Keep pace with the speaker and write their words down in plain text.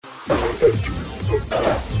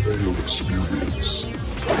Experience.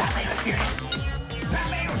 Pat Mayo Experience. Pat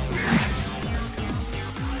Mayo Experience.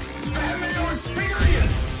 Pat Mayo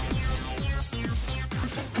Experience.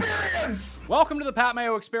 Experience. Welcome to the Pat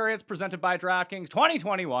Mayo Experience presented by DraftKings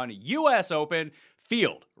 2021 U.S. Open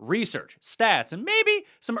Field Research, Stats, and maybe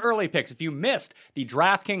some early picks. If you missed the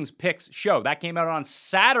DraftKings Picks show, that came out on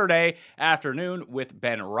Saturday afternoon with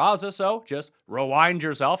Ben Raza, so just rewind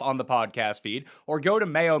yourself on the podcast feed or go to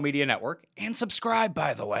Mayo Media Network and subscribe,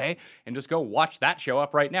 by the way, and just go watch that show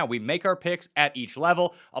up right now. We make our picks at each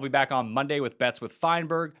level. I'll be back on Monday with Bets with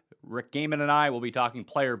Feinberg. Rick Gaiman and I will be talking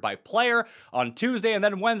player by player on Tuesday, and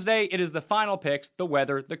then Wednesday, it is the final picks, the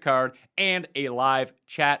weather, the card, and a live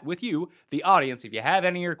chat with you, the audience. If you have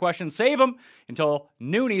any of your questions, save them until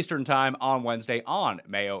noon Eastern time on Wednesday on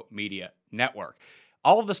Mayo Media Network.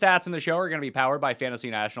 All of the stats in the show are going to be powered by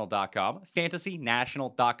FantasyNational.com.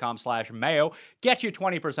 FantasyNational.com/Mayo. Get you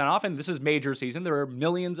 20% off, and this is major season. There are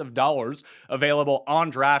millions of dollars available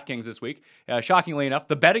on DraftKings this week. Shockingly enough,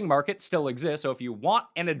 the betting market still exists, so if you want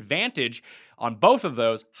an advantage on both of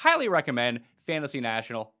those, highly recommend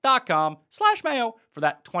FantasyNational.com/Mayo for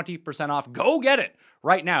that 20% off. Go get it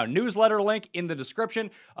right now. Newsletter link in the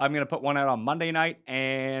description. I'm going to put one out on Monday night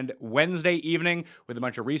and Wednesday evening with a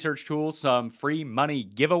bunch of research tools, some free money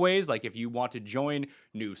giveaways. Like if you want to join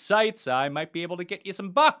new sites, I might be able to get you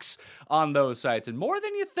some bucks on those sites, and more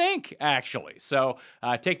than you think, actually. So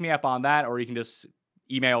take me up on that, or you can just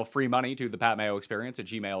email free money to the Pat Mayo Experience at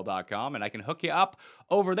gmail.com, and I can hook you up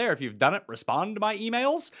over there. If you've done it, respond to my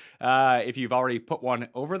emails. If you've already put one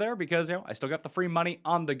over there, because I still got the free money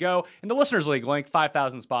on the go. And the Listeners League link,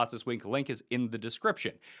 5,000 spots this week. Link is in the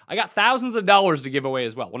description. I got thousands of dollars to give away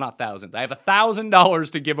as well. Well, not thousands. I have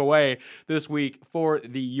 $1,000 to give away this week for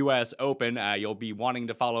the U.S. Open. You'll be wanting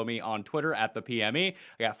to follow me on Twitter at the PME.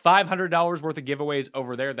 I got $500 worth of giveaways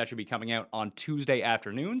over there. That should be coming out on Tuesday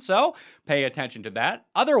afternoon, so pay attention to that.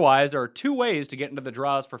 Otherwise, there are two ways to get into the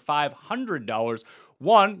draws for $500.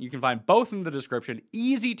 One, you can find both in the description.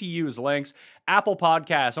 Easy to use links. Apple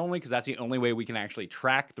Podcasts only, because that's the only way we can actually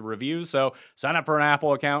track the reviews. So sign up for an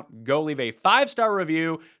Apple account. Go leave a 5-star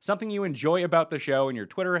review, something you enjoy about the show, and your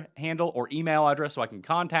Twitter handle or email address so I can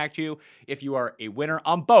contact you if you are a winner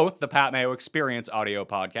on both the Pat Mayo Experience audio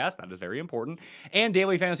podcast. That is very important. And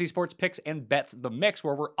Daily Fantasy Sports Picks and Bets The Mix,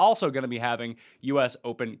 where we're also going to be having U.S.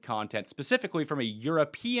 Open content, specifically from a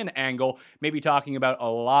European angle, maybe talking about a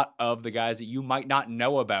lot of the guys that you might not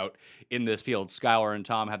know about in this field. Skylar and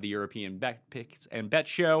Tom have the European bet picks and bet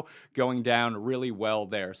show going down really well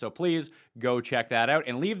there. So please go check that out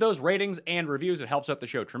and leave those ratings and reviews. It helps out the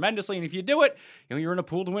show tremendously. And if you do it, you're in a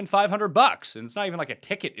pool to win $500. And it's not even like a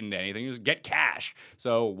ticket into anything. You just get cash.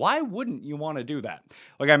 So why wouldn't you want to do that?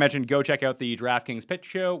 Like I mentioned, go check out the DraftKings Pitch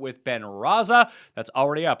Show with Ben Raza. That's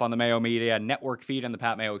already up on the Mayo Media Network feed and the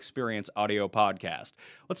Pat Mayo Experience audio podcast.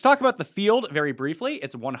 Let's talk about the field very briefly.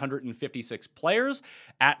 It's 156 players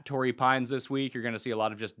at Torrey Pines this week. You're going to see a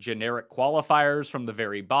lot of just generic qualifiers from the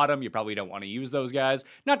very bottom. You probably don't want to use those guys.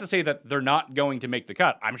 Not to say that they're not going to make the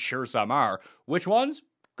cut. I'm sure some are. Which ones?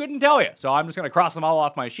 Couldn't tell you. So I'm just going to cross them all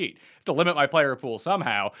off my sheet. I have to limit my player pool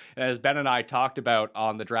somehow. And as Ben and I talked about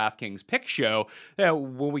on the DraftKings Pick Show,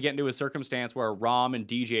 when we get into a circumstance where Rom and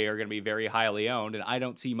DJ are going to be very highly owned, and I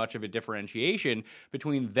don't see much of a differentiation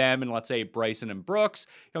between them and, let's say, Bryson and Brooks,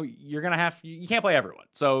 you're going to you can't play everyone.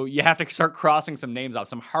 So you have to start crossing some names off,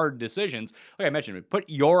 some hard decisions. Like I mentioned, put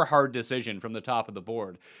your hard decision from the top of the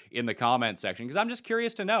board in the comments section, because I'm just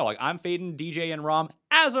curious to know. Like, I'm fading DJ and Rom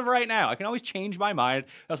as of right now. I can always change my mind.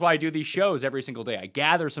 That's why I do these shows every single day. I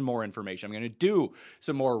gather some more information. I'm going to do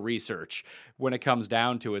some more research when it comes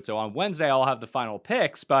down to it. So on Wednesday, I'll have the final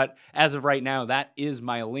picks, but as of right now, that is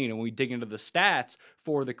my lean. And when we dig into the stats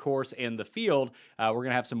for the course and the field, we're going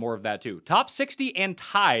to have some more of that too. Top 60 and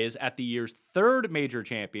ties at the year's third major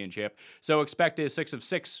championship. So expect a 6 of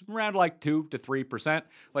 6, around like 2 to 3%,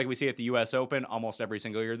 like we see at the U.S. Open almost every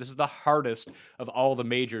single year. This is the hardest of all the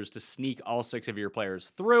majors to sneak all 6 of your players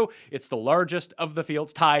through. It's the largest of the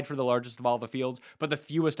fields, tied for the largest of all the fields, but the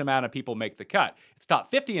fewest amount of people make the cut. It's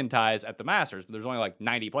top 50 in ties at the Masters, but there's only like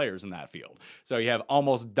 90 players in that field. So you have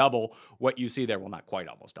almost double what you see there. Well, not quite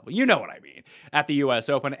almost double. You know what I mean. At the U.S.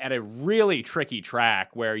 Open, at a really tricky track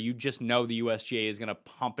where you just know the USGA is going to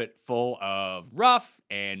pump it full of rough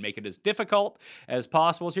and make it as difficult as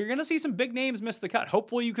possible. So you're going to see some big names miss the cut.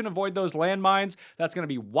 Hopefully you can avoid those landmines. That's going to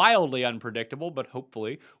be wildly unpredictable, but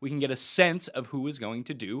hopefully we can get a sense of who is going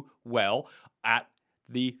to do well at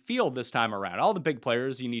the field this time around. All the big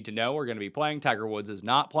players you need to know are going to be playing. Tiger Woods is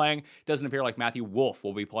not playing. Doesn't appear like Matthew Wolff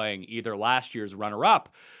will be playing either last year's runner-up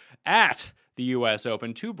at the U.S.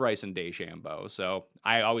 Open to Bryson DeChambeau. So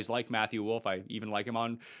I always like Matthew Wolff. I even like him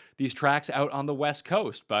on these tracks out on the West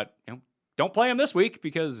Coast. But don't play him this week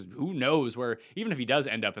because who knows where, even if he does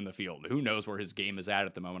end up in the field, who knows where his game is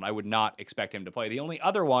at the moment. I would not expect him to play. The only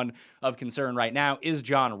other one of concern right now is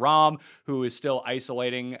Jon Rahm, who is still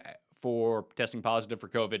isolating for testing positive for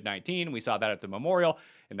COVID-19. We saw that at the Memorial,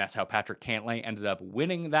 and that's how Patrick Cantlay ended up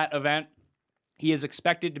winning that event. He is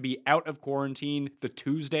expected to be out of quarantine the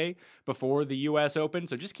Tuesday before the U.S. Open,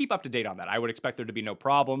 so just keep up to date on that. I would expect there to be no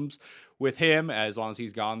problems with him as long as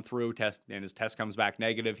he's gone through test and his test comes back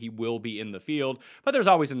negative. He will be in the field, but there's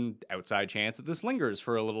always an outside chance that this lingers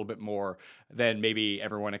for a little bit more than maybe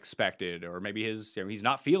everyone expected, or maybe he's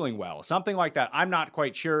not feeling well, something like that. I'm not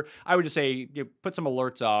quite sure. I would just say put some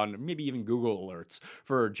alerts on, maybe even Google alerts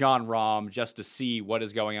for Jon Rahm just to see what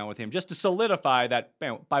is going on with him, just to solidify that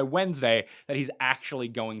by Wednesday that he's actually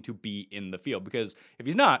going to be in the field. Because if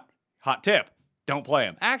he's not, hot tip, don't play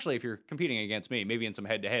him. Actually, if you're competing against me, maybe in some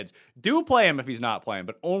head-to-heads, do play him if he's not playing,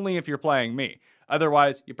 but only if you're playing me.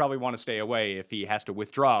 Otherwise, you probably want to stay away if he has to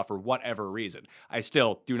withdraw for whatever reason. I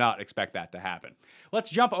still do not expect that to happen. Let's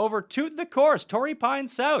jump over to the course, Torrey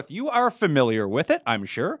Pines South. You are familiar with it, I'm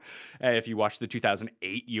sure. If you watched the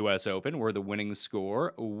 2008 U.S. Open, where the winning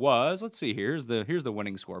score was, let's see, here's the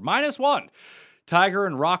winning score, -1. Tiger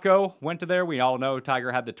and Rocco went to there. We all know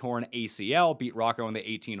Tiger had the torn ACL, beat Rocco in the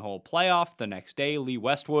 18-hole playoff. The next day, Lee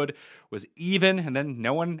Westwood was even, and then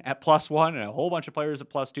no one at +1, and a whole bunch of players at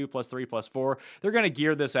 +2, +3, +4. They're going to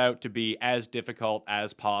gear this out to be as difficult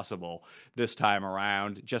as possible this time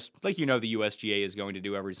around, just like the USGA is going to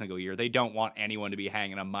do every single year. They don't want anyone to be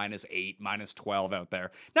hanging a -8, -12 out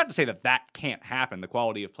there. Not to say that that can't happen. The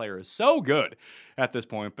quality of player is so good at this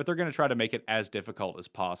point, but they're going to try to make it as difficult as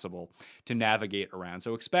possible to navigate around.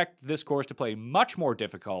 So expect this course to play much more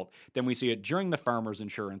difficult than we see it during the Farmers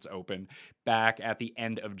Insurance Open back at the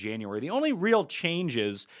end of January. The only real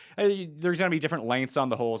changes, there's going to be different lengths on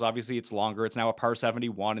the holes. Obviously, it's longer. It's now a par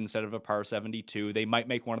 71 instead of a par 72. They might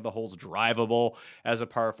make one of the holes drivable as a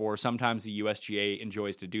par 4. Sometimes the USGA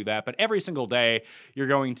enjoys to do that, but every single day you're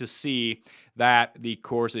going to see that the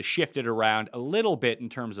course is shifted around a little bit in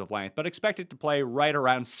terms of length, but expect it to play right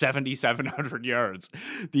around 7,700 yards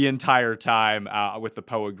the entire time with the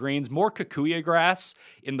POA greens. More Kikuyu grass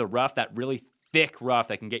in the rough, that really thick rough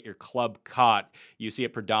that can get your club caught. You see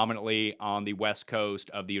it predominantly on the west coast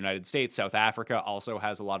of the United States. South Africa also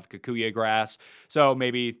has a lot of Kikuyu grass, so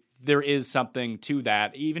maybe there is something to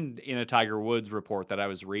that. Even in a Tiger Woods report that I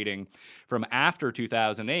was reading from after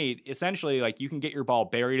 2008, essentially, you can get your ball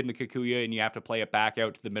buried in the Kikuyu and you have to play it back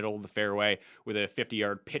out to the middle of the fairway with a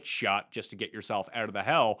 50-yard pitch shot just to get yourself out of the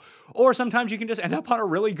hell. Or sometimes you can just end up on a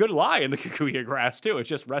really good lie in the Kikuyu grass too. It's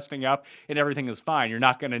just resting up and everything is fine. You're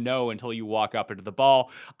not going to know until you walk up into the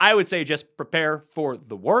ball. I would say just prepare for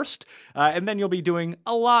the worst, and then you'll be doing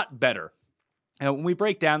a lot better. Now, when we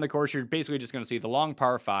break down the course, you're basically just going to see the long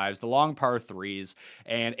par 5s, the long par 3s,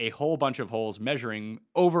 and a whole bunch of holes measuring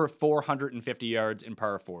over 450 yards in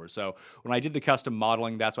par 4s. So when I did the custom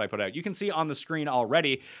modeling, that's what I put out. You can see on the screen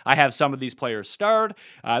already, I have some of these players starred.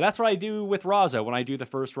 That's what I do with Raza when I do the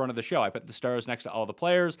first run of the show. I put the stars next to all the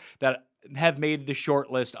players that have made the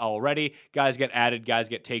short list already. Guys get added, guys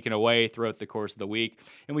get taken away throughout the course of the week.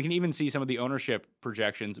 And we can even see some of the ownership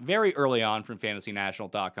projections very early on from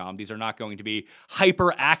fantasynational.com. These are not going to be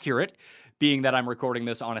hyper accurate, being that I'm recording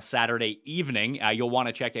this on a Saturday evening. You'll want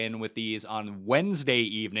to check in with these on Wednesday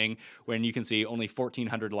evening when you can see only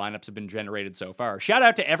 1,400 lineups have been generated so far. Shout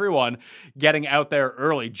out to everyone getting out there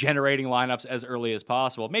early, generating lineups as early as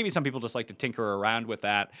possible. Maybe some people just like to tinker around with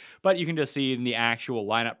that, but you can just see in the actual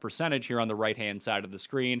lineup percentage here on the right-hand side of the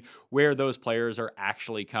screen where those players are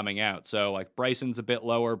actually coming out. So Bryson's a bit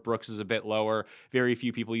lower, Brooks is a bit lower, very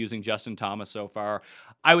few people using Justin Thomas so far.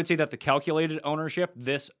 I would say that the calculated ownership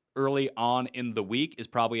this early on in the week is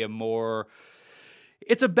probably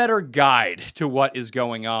it's a better guide to what is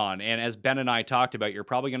going on. And as Ben and I talked about, you're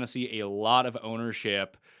probably going to see a lot of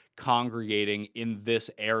ownership congregating in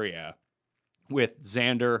this area with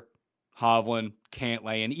Xander, Hovland,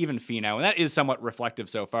 Cantlay, and even Finau, and that is somewhat reflective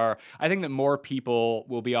so far. I think that more people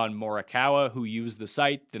will be on Morikawa who use the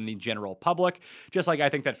site than the general public, just like I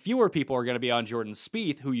think that fewer people are going to be on Jordan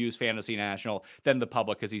Spieth who use Fantasy National than the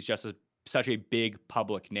public because he's just as such a big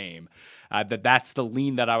public name, that's the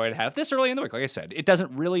lean that I would have this early in the week. Like I said, it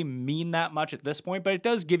doesn't really mean that much at this point, but it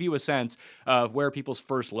does give you a sense of where people's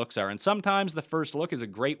first looks are. And sometimes the first look is a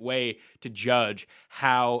great way to judge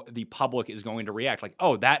how the public is going to react. Like,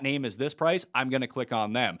 oh, that name is this price, I'm going to click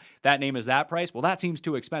on them. That name is that price, well, that seems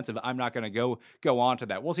too expensive, I'm not going to go on to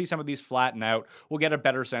that. We'll see some of these flatten out. We'll get a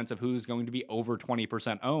better sense of who's going to be over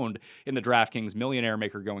 20% owned in the DraftKings Millionaire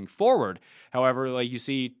Maker going forward. However, like you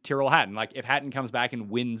see Tyrrell Hatton, like if Hatton comes back and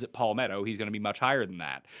wins at Palmetto, he's going to be much higher than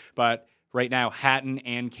that. But right now, Hatton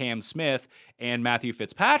and Cam Smith and Matthew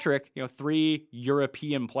Fitzpatrick, 3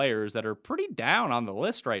 European players that are pretty down on the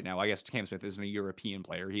list right now. I guess Cam Smith isn't a European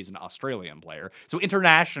player. He's an Australian player. So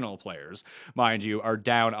international players, mind you, are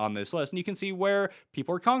down on this list. And you can see where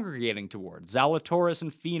people are congregating towards. Zalatoris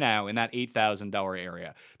and Finau in that $8,000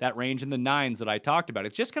 area. That range in the 9s that I talked about.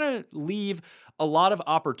 It's just going to leave a lot of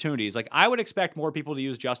opportunities. Like, I would expect more people to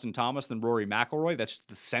use Justin Thomas than Rory McIlroy. That's just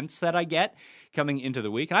the sense that I get coming into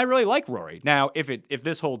the week. And I really like Rory. Now, if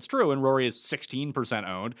this holds true and Rory is 16%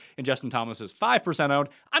 owned and Justin Thomas is 5% owned,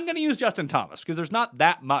 I'm going to use Justin Thomas because there's not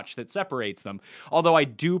that much that separates them. Although I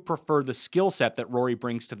do prefer the skill set that Rory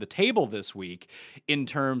brings to the table this week in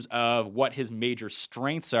terms of what his major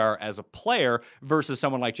strengths are as a player versus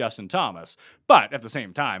someone like Justin Thomas. But at the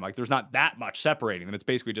same time, like, there's not that much separating them. It's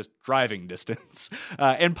basically just driving distance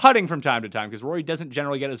and putting from time to time, because Rory doesn't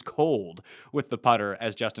generally get as cold with the putter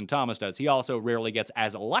as Justin Thomas does. He also rarely gets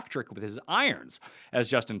as electric with his irons as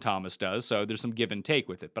Justin Thomas does, so there's some give and take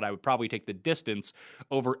with it. But I would probably take the distance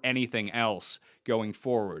over anything else going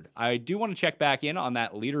forward. I do want to check back in on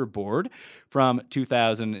that leaderboard from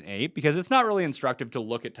 2008 because it's not really instructive to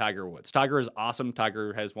look at Tiger Woods. Tiger is awesome.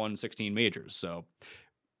 Tiger has won 16 majors, so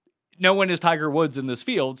no one is Tiger Woods in this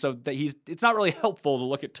field, so that it's not really helpful to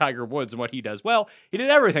look at Tiger Woods and what he does well. He did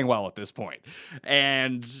everything well at this point,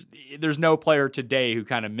 and there's no player today who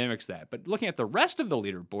kind of mimics that. But looking at the rest of the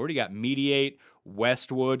leaderboard, you got Mediate,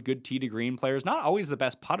 Westwood, good tee to green players, not always the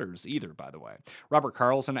best putters either, by the way. Robert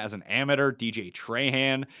Carlson as an amateur, DJ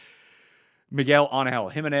Trahan, Miguel Angel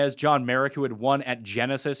Jimenez, John Merrick, who had won at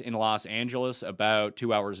Genesis in Los Angeles about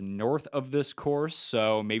 2 hours north of this course.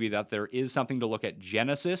 So maybe that there is something to look at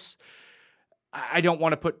Genesis. I don't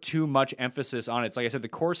want to put too much emphasis on it. It's like I said, the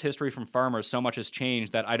course history from Farmers, so much has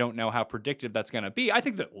changed that I don't know how predictive that's going to be. I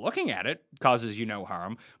think that looking at it causes you no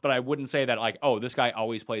harm, but I wouldn't say that like, oh, this guy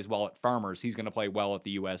always plays well at Farmers, he's going to play well at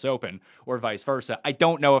the U.S. Open, or vice versa. I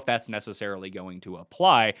don't know if that's necessarily going to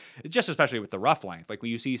apply, just especially with the rough length. Like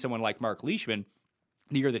when you see someone like Mark Leishman,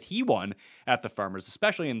 the year that he won at the Farmers,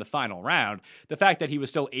 especially in the final round, the fact that he was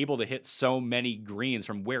still able to hit so many greens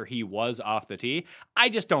from where he was off the tee, I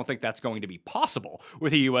just don't think that's going to be possible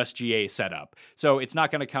with a USGA setup. So it's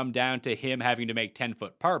not going to come down to him having to make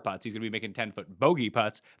 10-foot par putts. He's going to be making 10-foot bogey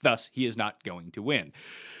putts. Thus, he is not going to win.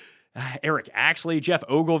 Eric Axley, Jeff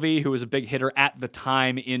Ogilvy, who was a big hitter at the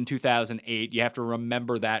time in 2008. You have to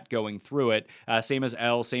remember that going through it. Same as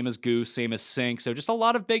L, same as Goose, same as Sink. So just a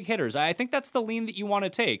lot of big hitters. I think that's the lean that you want to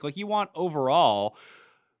take. Like, you want overall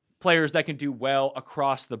players that can do well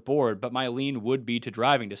across the board, but my lean would be to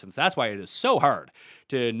driving distance. That's why it is so hard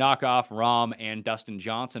to knock off Rahm and Dustin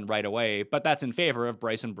Johnson right away, but that's in favor of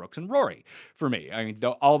Bryson Brooks and Rory for me. I mean,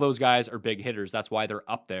 all those guys are big hitters. That's why they're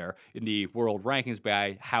up there in the world rankings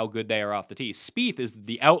by how good they are off the tee. Spieth is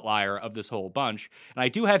the outlier of this whole bunch, and I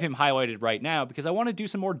do have him highlighted right now because I want to do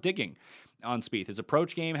some more digging on Spieth. His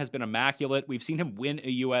approach game has been immaculate. We've seen him win a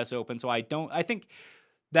U.S. Open, so I think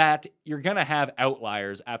that you're going to have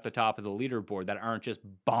outliers at the top of the leaderboard that aren't just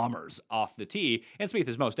bombers off the tee. And Spieth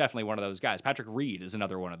is most definitely one of those guys. Patrick Reed is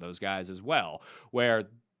another one of those guys as well, where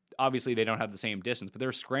obviously they don't have the same distance, but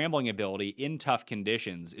their scrambling ability in tough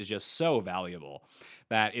conditions is just so valuable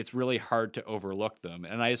that it's really hard to overlook them.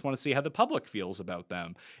 And I just want to see how the public feels about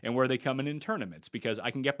them and where they come in tournaments, because I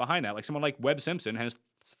can get behind that. Like someone like Webb Simpson has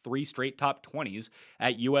 3 straight top 20s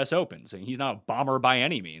at U.S. Opens, and he's not a bomber by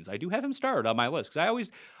any means. I do have him starred on my list because I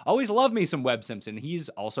always love me some Webb Simpson. He's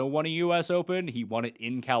also won a U.S. Open. He won it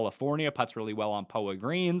in California, puts really well on POA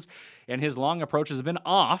greens, and his long approaches have been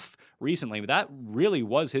off recently, but that really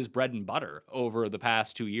was his bread and butter over the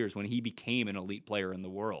past 2 years when he became an elite player in the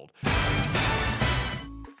world.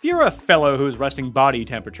 If you're a fellow whose resting body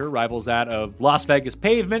temperature rivals that of Las Vegas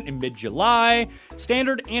pavement in mid-July,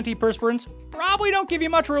 standard antiperspirants probably don't give you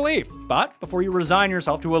much relief. But before you resign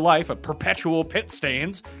yourself to a life of perpetual pit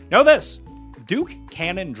stains, know this: Duke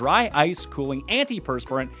Cannon Dry Ice Cooling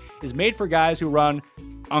Antiperspirant is made for guys who run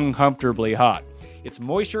uncomfortably hot. Its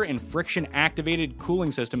moisture and friction-activated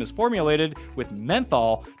cooling system is formulated with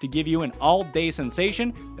menthol to give you an all-day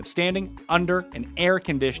sensation of standing under an air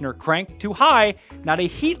conditioner cranked to high, not a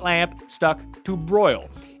heat lamp stuck to broil.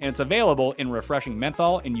 And it's available in refreshing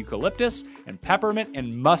menthol and eucalyptus and peppermint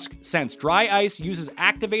and musk scents. Dry ice uses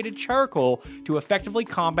activated charcoal to effectively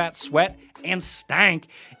combat sweat and stank,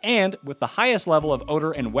 and with the highest level of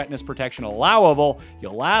odor and wetness protection allowable,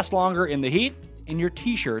 you'll last longer in the heat, and your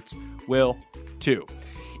t-shirts will too.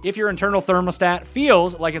 If your internal thermostat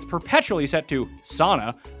feels like it's perpetually set to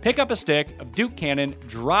sauna, pick up a stick of Duke Cannon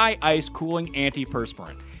Dry Ice Cooling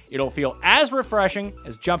Antiperspirant. It'll feel as refreshing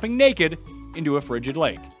as jumping naked into a frigid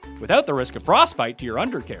lake, without the risk of frostbite to your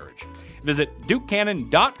undercarriage. Visit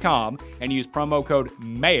DukeCannon.com and use promo code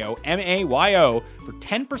MAYO, M-A-Y-O, for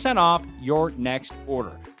 10% off your next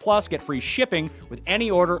order. Plus, get free shipping with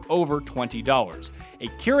any order over $20. A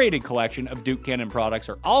curated collection of Duke Cannon products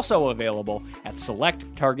are also available at select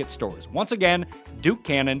Target stores. Once again,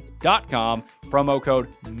 DukeCannon.com, promo code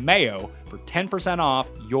MAYO for 10% off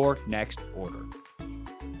your next order.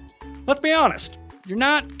 Let's be honest, you're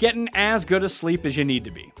not getting as good a sleep as you need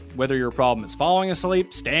to be. Whether your problem is falling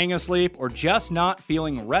asleep, staying asleep, or just not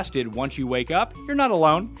feeling rested once you wake up, you're not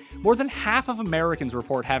alone. More than half of Americans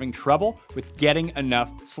report having trouble with getting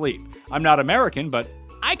enough sleep. I'm not American, but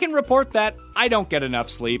I can report that I don't get enough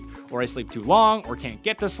sleep, or I sleep too long, or can't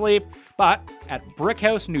get to sleep. But at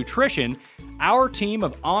Brickhouse Nutrition, our team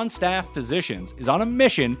of on-staff physicians is on a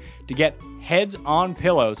mission to get heads on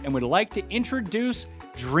pillows and would like to introduce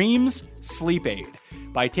Dreams Sleep Aid.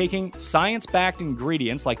 By taking science-backed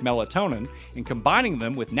ingredients like melatonin and combining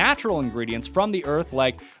them with natural ingredients from the earth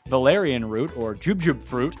like valerian root or jujube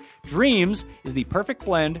fruit, Dreams is the perfect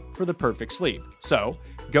blend for the perfect sleep. So,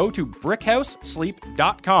 go to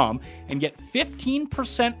brickhousesleep.com and get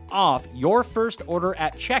 15% off your first order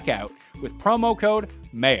at checkout with promo code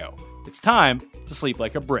MAYO. It's time to sleep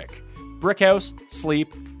like a brick.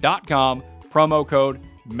 brickhousesleep.com, promo code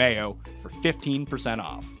MAYO for 15%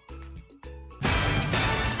 off.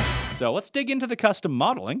 So let's dig into the custom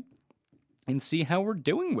modeling and see how we're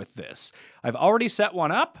doing with this. I've already set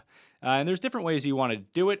one up, and there's different ways you want to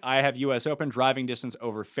do it. I have US Open, driving distance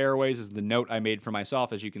over fairways is the note I made for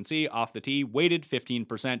myself. As you can see, off the tee, weighted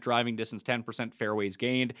 15%, driving distance 10%, fairways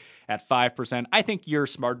gained at 5%. I think you're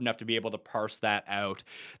smart enough to be able to parse that out,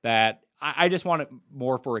 that I just want it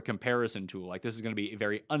more for a comparison tool. Like, this is going to be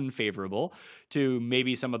very unfavorable to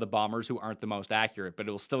maybe some of the bombers who aren't the most accurate, but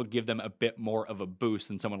it'll still give them a bit more of a boost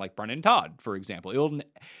than someone like Brennan Todd, for example.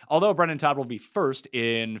 Although Brennan Todd will be first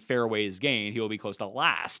in fairways gained, he will be close to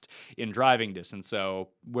last in driving distance. So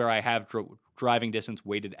where I have driving distance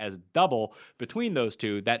weighted as double between those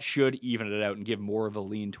two, that should even it out and give more of a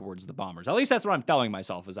lean towards the bombers. At least that's what I'm telling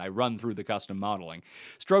myself as I run through the custom modeling.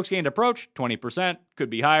 Strokes gained approach, 20%,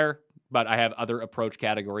 could be higher, but I have other approach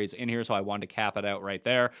categories in here, so I wanted to cap it out right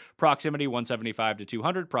there. Proximity, 175 to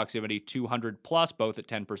 200. Proximity, 200 plus, both at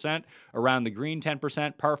 10%. Around the green,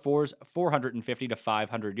 10%. Par 4s, 450 to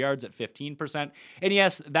 500 yards at 15%. And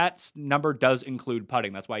yes, that number does include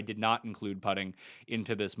putting. That's why I did not include putting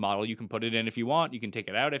into this model. You can put it in if you want. You can take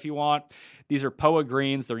it out if you want. These are POA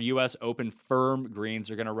greens. They're US Open firm greens.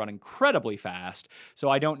 They're going to run incredibly fast, so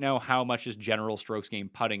I don't know how much this general strokes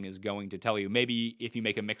gained putting is going to tell you. Maybe if you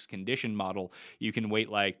make a mixed condition model, you can weight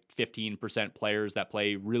like 15% players that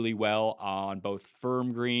play really well on both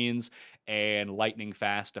firm greens and lightning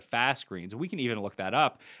fast to fast greens. We can even look that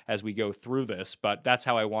up as we go through this, but that's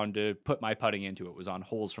how I wanted to put my putting into it, was on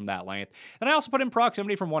holes from that length. And I also put in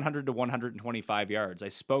proximity from 100 to 125 yards. I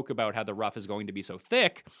spoke about how the rough is going to be so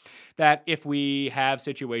thick that if we have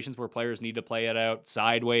situations where players need to play it out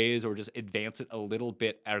sideways or just advance it a little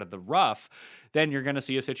bit out of the rough, then you're going to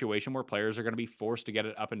see a situation where players are going to be forced to get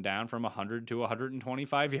it up and down from 100 to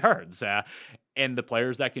 125 yards. And the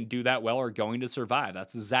players that can do that well are going to survive.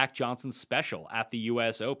 That's Zach Johnson's special at the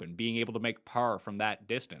US Open, being able to make par from that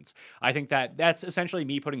distance. I think that that's essentially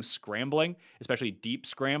me putting scrambling, especially deep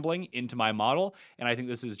scrambling, into my model. And I think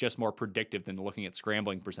this is just more predictive than looking at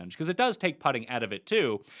scrambling percentage, because it does take putting out of it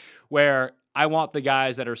too, where I want the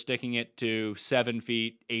guys that are sticking it to 7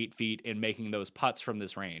 feet, 8 feet, and making those putts from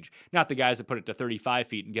this range. Not the guys that put it to 35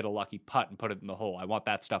 feet and get a lucky putt and put it in the hole. I want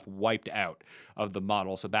that stuff wiped out of the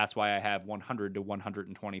model. So that's why I have 100 to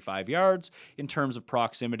 125 yards in terms of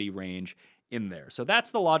proximity range in there. So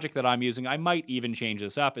that's the logic that I'm using. I might even change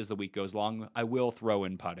this up as the week goes along. I will throw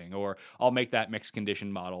in putting, or I'll make that mixed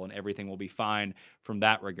condition model and everything will be fine from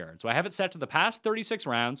that regard. So I have it set to the past 36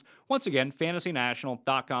 rounds. Once again,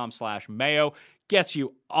 fantasynational.com/Mayo gets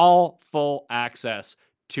you all full access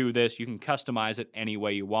to this. You can customize it any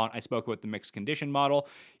way you want. I spoke about the mixed condition model.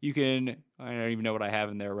 I don't even know what I have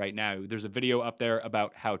in there right now. There's a video up there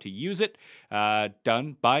about how to use it,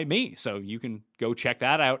 done by me. So you can go check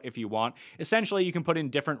that out if you want. Essentially, you can put in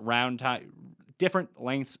different different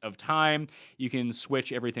lengths of time. You can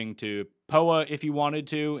switch everything to POA if you wanted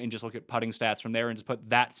to and just look at putting stats from there and just put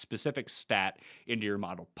that specific stat into your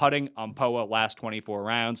model. Putting on POA last 24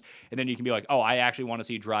 rounds. And then you can be like, oh, I actually want to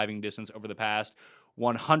see driving distance over the past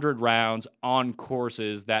 100 rounds on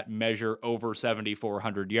courses that measure over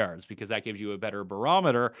 7,400 yards, because that gives you a better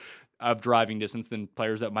barometer of driving distance than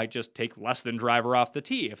players that might just take less than driver off the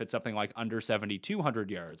tee if it's something like under 7,200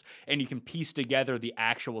 yards. And you can piece together the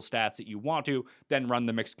actual stats that you want to, then run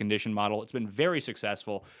the mixed condition model. It's been very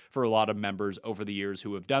successful for a lot of members over the years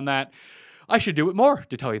who have done that. I should do it more,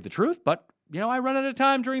 to tell you the truth, but I run out of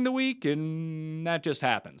time during the week, and that just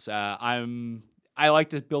happens. I like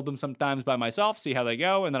to build them sometimes by myself, see how they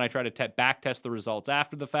go, and then I try to back test the results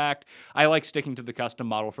after the fact. I like sticking to the custom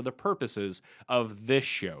model for the purposes of this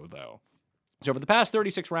show, though. So for the past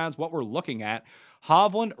 36 rounds, what we're looking at,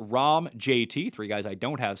 Hovland, Rahm, JT, three guys I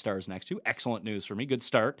don't have stars next to. Excellent news for me. Good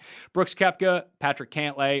start. Brooks Koepka, Patrick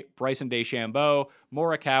Cantlay, Bryson DeChambeau,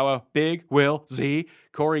 Morikawa, Big Will Z,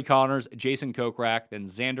 Corey Connors, Jason Kokrak, then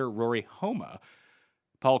Xander, Rory, Homa,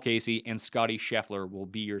 Paul Casey, and Scotty Scheffler will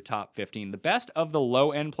be your top 15. The best of the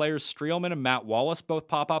low-end players, Streelman and Matt Wallace, both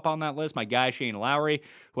pop up on that list. My guy, Shane Lowry,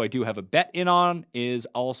 who I do have a bet in on, is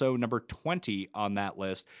also number 20 on that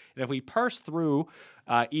list. And if we parse through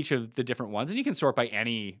each of the different ones, and you can sort by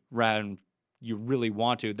any round you really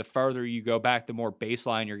want to, the farther you go back, the more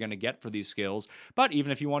baseline you're going to get for these skills. But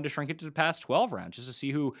even if you want to shrink it to the past 12 rounds, just to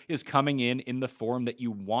see who is coming in the form that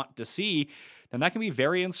you want to see, then that can be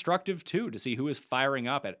very instructive too, to see who is firing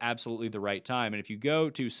up at absolutely the right time. And if you go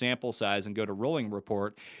to sample size and go to rolling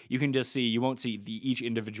report, you can just see, you won't see each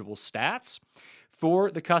individual stats for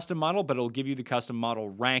the custom model, but it'll give you the custom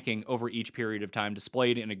model ranking over each period of time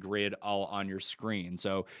displayed in a grid all on your screen.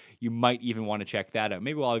 So you might even want to check that out.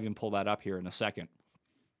 Maybe I'll even pull that up here in a second.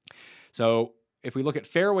 So if we look at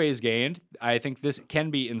fairways gained, I think this can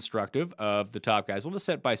be instructive of the top guys. We'll just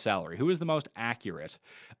set by salary. Who is the most accurate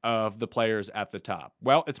of the players at the top?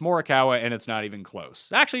 Well, it's Morikawa, and it's not even close.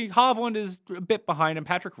 Actually, Hovland is a bit behind him.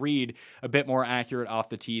 Patrick Reed, a bit more accurate off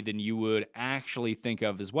the tee than you would actually think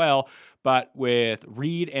of as well. But with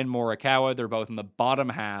Reed and Morikawa, they're both in the bottom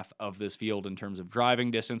half of this field in terms of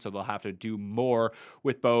driving distance, so they'll have to do more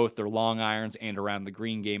with both their long irons and around the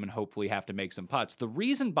green game and hopefully have to make some putts. The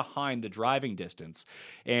reason behind the driving distance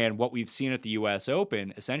and what we've seen at the U.S.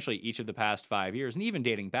 Open, essentially each of the past 5 years, and even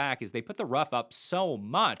dating back, is they put the rough up so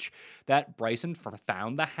much that Bryson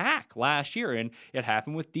found the hack last year, and it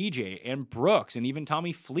happened with DJ and Brooks and even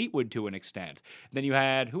Tommy Fleetwood to an extent. Then you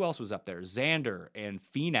had, who else was up there? Xander and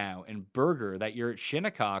Finau and Berger that year at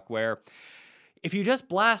Shinnecock, where if you just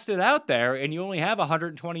blast it out there and you only have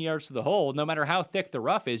 120 yards to the hole, no matter how thick the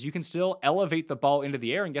rough is, you can still elevate the ball into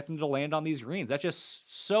the air and get them to land on these greens. That's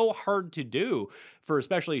just so hard to do for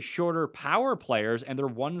especially shorter power players, and they're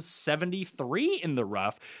 173 in the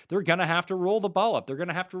rough. They're going to have to roll the ball up. They're going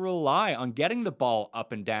to have to rely on getting the ball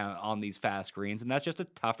up and down on these fast greens, and that's just a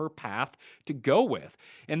tougher path to go with.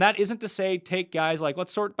 And that isn't to say take guys like,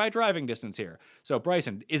 let's sort by driving distance here. So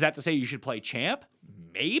Bryson, is that to say you should play Champ?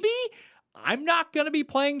 Maybe. I'm not going to be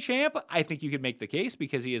playing Champ. I think you could make the case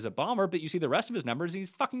because he is a bomber, but you see the rest of his numbers, he's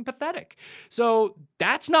fucking pathetic. So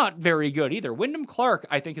that's not very good either. Wyndham Clark,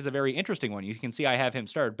 I think, is a very interesting one. You can see I have him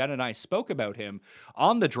started. Ben and I spoke about him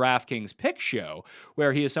on the DraftKings Pick Show,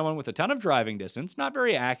 where he is someone with a ton of driving distance, not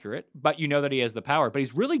very accurate, but you know that he has the power. But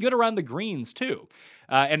he's really good around the greens too.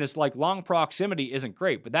 And it's like long proximity isn't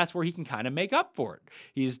great, but that's where he can kind of make up for it.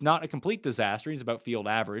 He's not a complete disaster. He's about field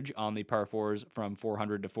average on the par fours from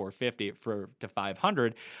 400 to 450 to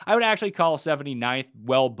 500. I would actually call 79th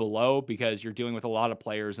well below, because you're dealing with a lot of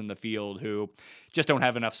players in the field who just don't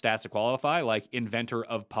have enough stats to qualify, like inventor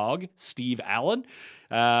of Pog, Steve Allen.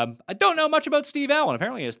 I don't know much about Steve Allen.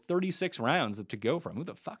 Apparently he has 36 rounds to go from. Who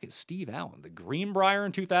the fuck is Steve Allen? The Greenbrier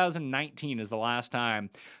in 2019 is the last time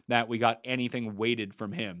that we got anything weighted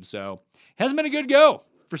from him. So hasn't been a good go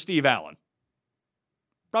for Steve Allen.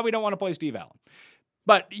 Probably don't want to play Steve Allen.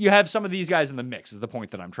 But you have some of these guys in the mix is the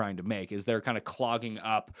point that I'm trying to make, is they're kind of clogging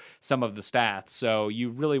up some of the stats. So you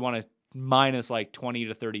really want to minus like 20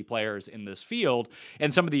 to 30 players in this field.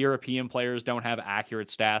 And some of the European players don't have accurate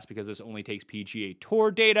stats because this only takes PGA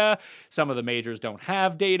Tour data. Some of the majors don't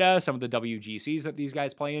have data. Some of the WGCs that these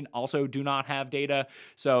guys play in also do not have data.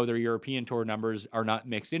 So their European Tour numbers are not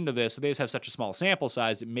mixed into this. So they just have such a small sample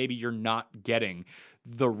size that maybe you're not getting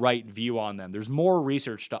the right view on them. There's more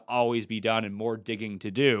research to always be done and more digging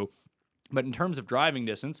to do. But in terms of driving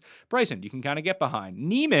distance, Bryson, you can kind of get behind.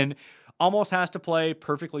 Niemann almost has to play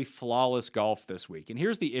perfectly flawless golf this week. And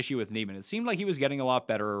here's the issue with Niemann. It seemed like he was getting a lot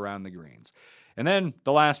better around the greens. And then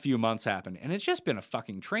the last few months happened, and it's just been a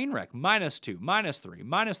fucking train wreck. -2, -3,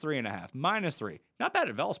 -3.5, -3. Not bad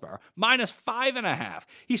at Valspar. -5.5.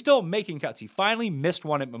 He's still making cuts. He finally missed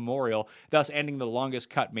one at Memorial, thus ending the longest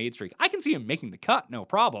cut made streak. I can see him making the cut, no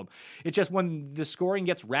problem. It's just when the scoring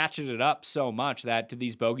gets ratcheted up so much that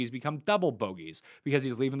these bogeys become double bogeys because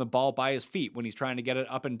he's leaving the ball by his feet when he's trying to get it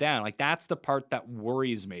up and down. Like, that's the part that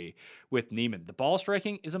worries me with Niemann. The ball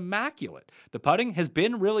striking is immaculate. The putting has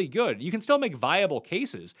been really good. You can still make viable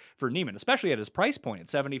cases for Niemann, especially at his price point at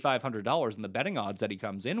 $7,500 and the betting odds that he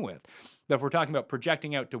comes in with. But if we're talking about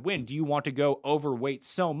projecting out to win, do you want to go overweight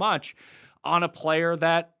so much on a player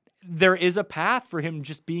that there is a path for him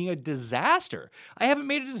just being a disaster? I haven't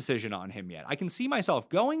made a decision on him yet. I can see myself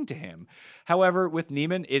going to him. However, with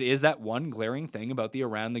Niemann, it is that one glaring thing about the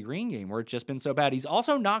around the green game where it's just been so bad. He's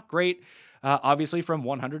also not great, obviously, from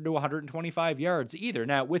 100 to 125 yards either.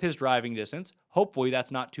 Now, with his driving distance, hopefully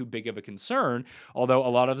that's not too big of a concern, although a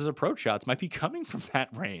lot of his approach shots might be coming from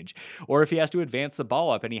that range. Or if he has to advance the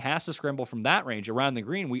ball up and he has to scramble from that range around the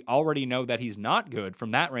green, we already know that he's not good.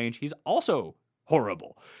 From that range, he's also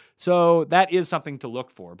horrible. So that is something to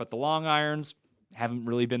look for. But the long irons haven't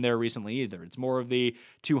really been there recently either. It's more of the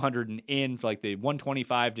 200 and in, for like the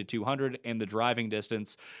 125 to 200, and the driving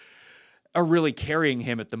distance are really carrying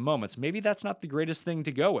him at the moment. So maybe that's not the greatest thing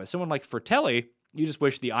to go with. Someone like Fratelli, you just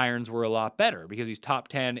wish the irons were a lot better because he's top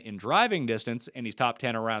 10 in driving distance and he's top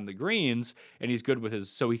 10 around the greens and he's good with his,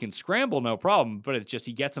 so he can scramble no problem, but it's just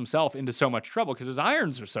he gets himself into so much trouble because his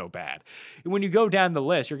irons are so bad. And when you go down the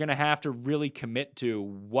list, you're going to have to really commit to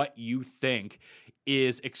what you think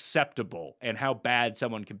is acceptable and how bad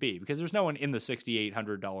someone can be, because there's no one in the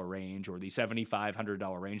 $6,800 range or the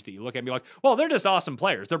 $7,500 range that you look at and be like, well, they're just awesome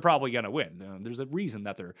players. They're probably going to win. There's a reason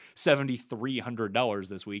that they're $7,300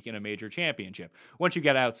 this week in a major championship. Once you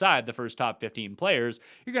get outside the first top 15 players,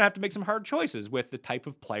 you're going to have to make some hard choices with the type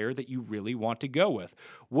of player that you really want to go with.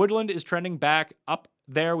 Woodland is trending back up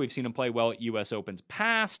there. We've seen him play well at U.S. Opens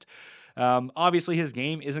past. Obviously, his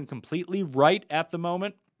game isn't completely right at the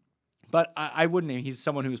moment. But I wouldn't. He's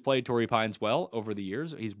someone who's played Torrey Pines well over the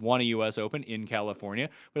years. He's won a U.S. Open in California.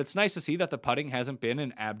 But it's nice to see that the putting hasn't been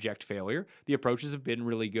an abject failure. The approaches have been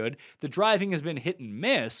really good. The driving has been hit and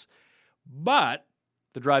miss, but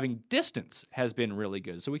the driving distance has been really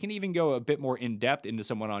good. So we can even go a bit more in-depth into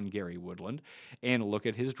someone on Gary Woodland and look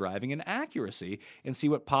at his driving and accuracy and see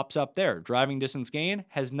what pops up there. Driving distance gain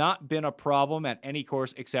has not been a problem at any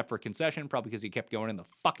course except for Concession, probably because he kept going in the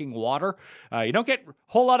fucking water. You don't get a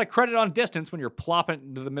whole lot of credit on distance when you're plopping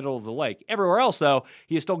into the middle of the lake. Everywhere else, though,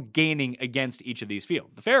 he is still gaining against each of these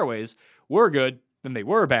fields. The fairways were good, then they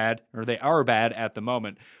were bad, or they are bad at the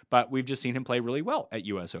moment, but we've just seen him play really well at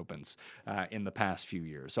U.S. Opens in the past few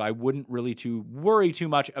years. So I wouldn't really worry too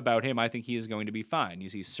much about him. I think he is going to be fine. You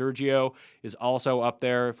see Sergio is also up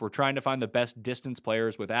there. If we're trying to find the best distance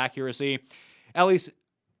players with accuracy, at least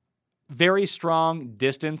very strong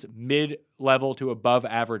distance, mid-level to above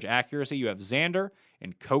average accuracy, you have Xander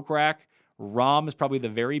and Kokrak. Rahm is probably the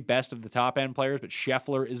very best of the top-end players, but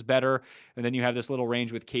Scheffler is better. And then you have this little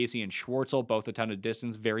range with Casey and Schwartzel, both a ton of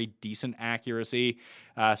distance, very decent accuracy.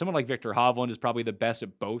 Someone like Victor Hovland is probably the best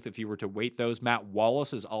at both if you were to weight those. Matt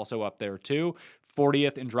Wallace is also up there too.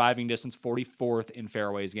 40th in driving distance, 44th in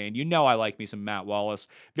fairways gained. You know I like me some Matt Wallace.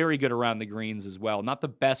 Very good around the greens as well. Not the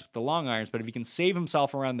best with the long irons, but if he can save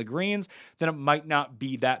himself around the greens, then it might not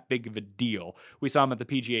be that big of a deal. We saw him at the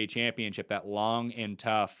PGA Championship, that long and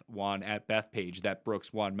tough one at Bethpage that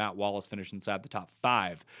Brooks won. Matt Wallace finished inside the top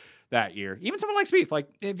 5 that year. Even someone like Spieth, like,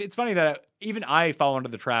 it's funny that even I fall into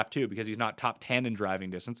the trap too because he's not top 10 in driving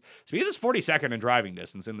distance. Spieth is 42nd in driving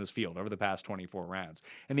distance in this field over the past 24 rounds,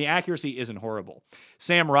 and the accuracy isn't horrible.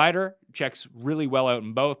 Sam Ryder checks really well out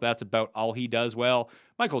in both. That's about all he does well.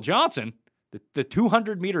 Michael Johnson, the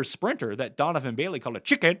 200-meter sprinter that Donovan Bailey called a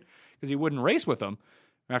chicken because he wouldn't race with him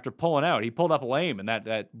after pulling out. He pulled up lame in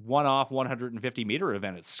that one-off 150-meter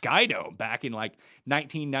event at Skydome back in like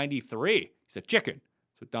 1993. He's a chicken.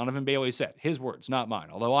 What Donovan Bailey said. His words, not mine,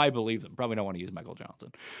 although I believe them. Probably don't want to use Michael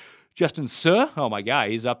Johnson. Justin Suh, oh my guy,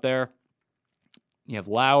 he's up there. You have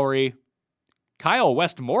Lowry. Kyle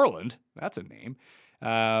Westmoreland, that's a name.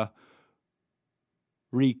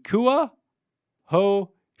 Rikua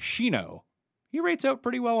Hoshino he rates out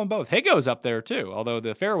pretty well on both. Higo's up there too, although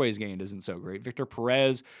the fairways gained isn't so great. Victor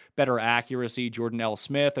Perez, better accuracy. Jordan L.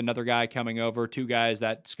 Smith, another guy coming over. Two guys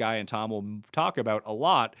that Sky and Tom will talk about a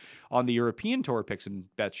lot on the European Tour Picks and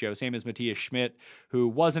Bet show. Same as Matthias Schmidt, who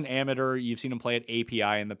was an amateur. You've seen him play at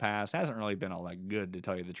API in the past. Hasn't really been all that good, to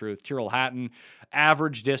tell you the truth. Tyrrell Hatton,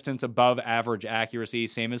 average distance, above average accuracy.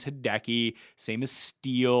 Same as Hideki, same as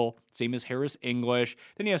Steele, same as Harris English.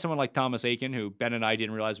 Then you have someone like Thomas Aiken, who Ben and I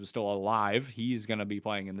didn't realize was still alive. He's going to be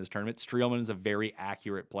playing in this tournament. Streelman is a very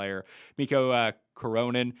accurate player. Mikko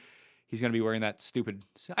Koronen, he's going to be wearing that stupid...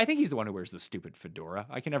 I think he's the one who wears the stupid fedora.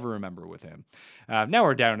 I can never remember with him. Now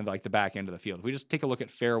we're down in like the back end of the field. If we just take a look at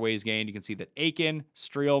fairways gained, you can see that Aiken,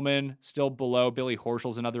 Streelman, still below. Billy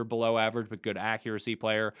Horschel's another below average, but good accuracy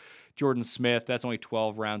player. Jordan Smith, that's only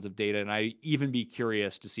 12 rounds of data, and I'd even be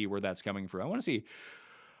curious to see where that's coming from. I want to see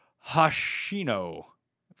Hoshino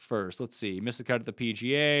first. Let's see. Missed the cut at the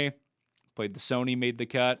PGA. Played the Sony, made the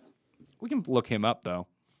cut. We can look him up, though,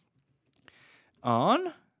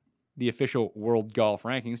 on the official World Golf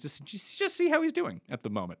Rankings to just see how he's doing at the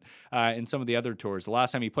moment in some of the other tours. The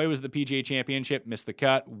last time he played was the PGA Championship, missed the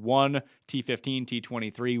cut, won T15,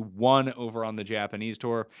 T23, won over on the Japanese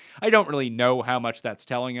Tour. I don't really know how much that's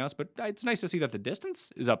telling us, but it's nice to see that the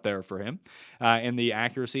distance is up there for him, and the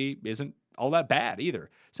accuracy isn't all that bad either.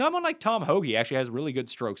 Someone like Tom Hoagie actually has really good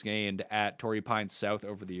strokes gained at Torrey Pines South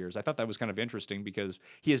over the years. I thought that was kind of interesting because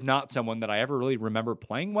he is not someone that I ever really remember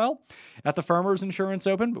playing well at the Farmers Insurance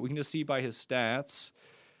Open, but we can just see by his stats.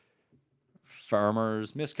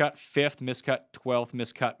 Farmers, miscut 5th, miscut 12th,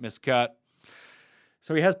 miscut.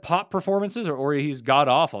 So he has pop performances or he's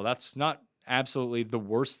god-awful. That's not absolutely the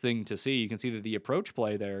worst thing to see. You can see that the approach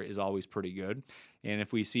play there is always pretty good. And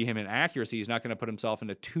if we see him in accuracy, he's not going to put himself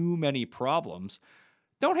into too many problems.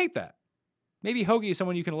 Don't hate that. Maybe Hoagie is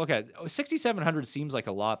someone you can look at. 6,700 seems like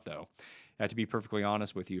a lot, though, to be perfectly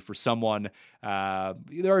honest with you. For someone,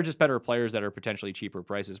 there are just better players that are potentially cheaper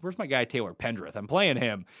prices. Where's my guy Taylor Pendrith? I'm playing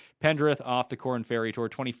him. Pendrith off the Corn Ferry Tour,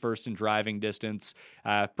 21st in driving distance.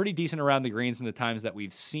 Pretty decent around the greens in the times that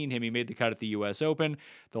we've seen him. He made the cut at the U.S. Open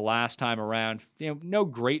the last time around. No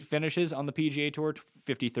great finishes on the PGA Tour.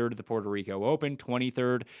 53rd at the Puerto Rico Open,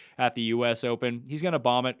 23rd at the U.S. Open. He's going to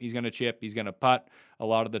bomb it. He's going to chip. He's going to putt a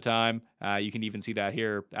lot of the time. You can even see that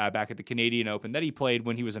here back at the Canadian Open that he played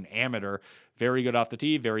when he was an amateur. Very good off the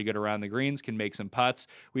tee, very good around the greens, can make some putts.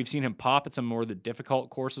 We've seen him pop at some more of the difficult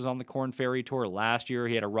courses on the Corn Ferry Tour. Last year,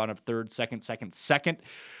 he had a run of third, second.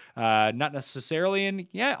 Not necessarily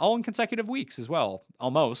all in consecutive weeks as well.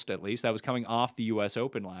 Almost, at least. That was coming off the U.S.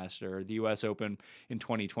 Open last year, the U.S. Open in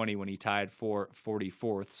 2020 when he tied for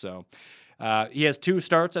 44th. So he has 2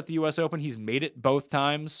 starts at the U.S. Open. He's made it both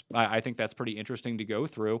times. I think that's pretty interesting to go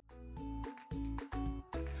through.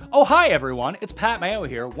 Oh, hi, everyone. It's Pat Mayo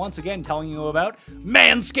here, once again telling you about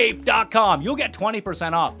Manscaped.com. You'll get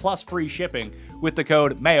 20% off plus free shipping with the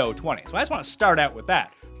code MAYO20. So I just want to start out with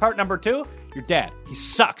that. Part number 2, your dad. He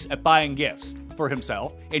sucks at buying gifts for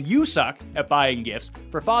himself, and you suck at buying gifts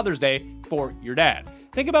for Father's Day for your dad.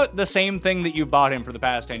 Think about the same thing that you've bought him for the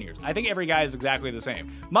past 10 years. I think every guy is exactly the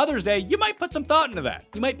same. Mother's Day, you might put some thought into that.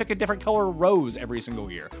 You might pick a different color rose every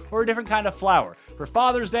single year, or a different kind of flower. For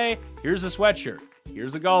Father's Day, here's a sweatshirt.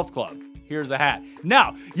 Here's a golf club. Here's a hat.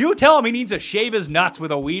 Now, you tell him he needs to shave his nuts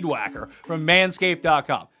with a weed whacker from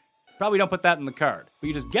Manscaped.com. Probably don't put that in the card, but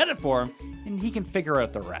you just get it for him, and he can figure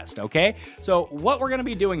out the rest, okay? So what we're going to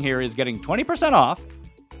be doing here is getting 20% off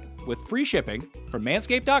with free shipping from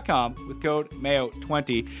Manscaped.com with code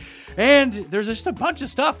MAYO20. And there's just a bunch of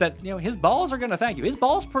stuff that, his balls are going to thank you. His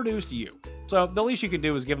balls produced you. So the least you can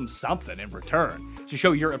do is give him something in return to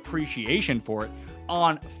show your appreciation for it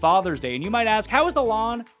on Father's Day. And you might ask, how is the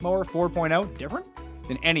Lawn Mower 4.0 different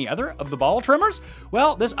than any other of the ball trimmers?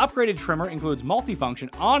 Well, this upgraded trimmer includes multifunction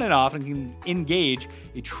on and off and can engage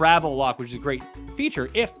a travel lock, which is a great feature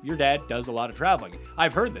if your dad does a lot of traveling.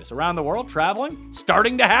 I've heard this around the world, traveling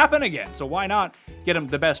starting to happen again. So why not get him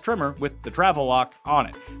the best trimmer with the travel lock on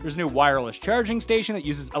it? There's a new wireless charging station that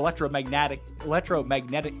uses electromagnetic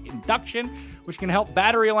induction, which can help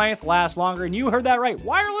battery length last longer. And you heard that right.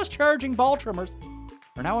 Wireless charging ball trimmers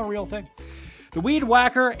are now a real thing. The Weed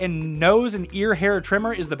Whacker and Nose and Ear Hair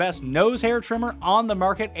Trimmer is the best nose hair trimmer on the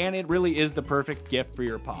market, and it really is the perfect gift for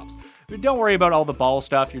your pops. But don't worry about all the ball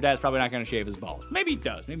stuff. Your dad's probably not going to shave his balls. Maybe he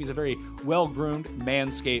does. Maybe he's a very well-groomed,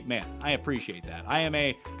 manscaped man. I appreciate that. I am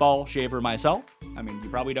a ball shaver myself. I mean, you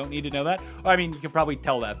probably don't need to know that. I mean, you can probably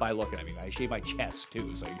tell that by looking at me. I shave my chest,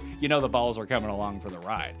 too, so you know the balls are coming along for the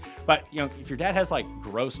ride. But, if your dad has,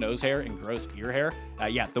 gross nose hair and gross ear hair,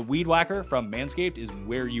 the Weed Whacker from Manscaped is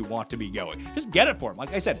where you want to be going. Just get it for him.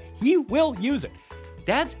 Like I said, he will use it.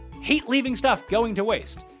 Dads hate leaving stuff going to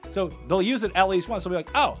waste. So they'll use it at least once. They'll be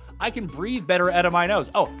like, oh, I can breathe better out of my nose.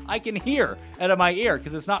 Oh, I can hear out of my ear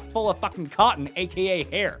because it's not full of fucking cotton, aka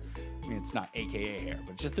hair. I mean, it's not AKA hair,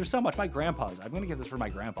 but just there's so much. My grandpa's. I'm going to get this for my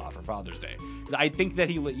grandpa for Father's Day. Because I think that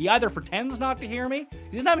he either pretends not to hear me.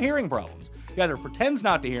 He doesn't have hearing problems. He either pretends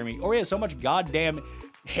not to hear me, or he has so much goddamn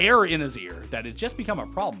hair in his ear that it's just become a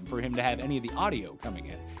problem for him to have any of the audio coming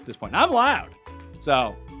in at this point. And I'm loud.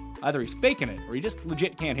 So either he's faking it or he just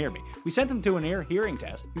legit can't hear me. We sent him to an ear hearing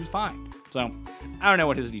test. He was fine. So I don't know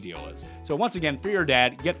what his deal is. So once again, for your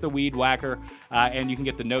dad, get the Weed Whacker, and you can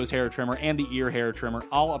get the nose hair trimmer and the ear hair trimmer,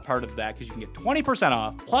 all a part of that, because you can get 20%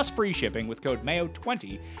 off plus free shipping with code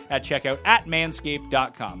MAYO20 at checkout at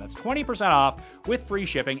manscaped.com. That's 20% off with free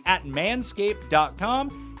shipping at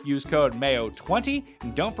manscaped.com. Use code MAYO20,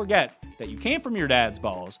 and don't forget that you came from your dad's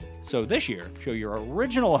balls. So this year, show your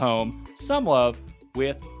original home some love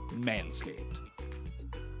with Manscaped.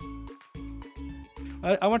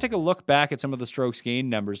 I want to take a look back at some of the strokes gained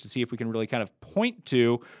numbers to see if we can really kind of point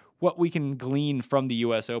to what we can glean from the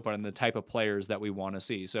U.S. Open and the type of players that we want to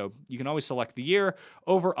see. So you can always select the year.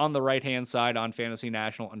 Over on the right-hand side on Fantasy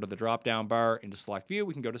National, under the drop-down bar into Select View,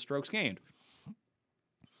 we can go to strokes gained.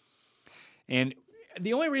 And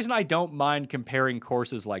the only reason I don't mind comparing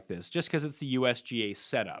courses like this, just because it's the USGA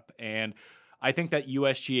setup, and I think that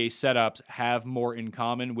USGA setups have more in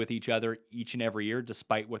common with each other each and every year,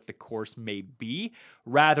 despite what the course may be,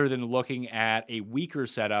 rather than looking at a weaker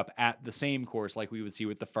setup at the same course like we would see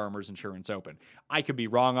with the Farmers Insurance Open. I could be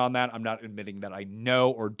wrong on that. I'm not admitting that I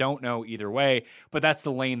know or don't know either way, but that's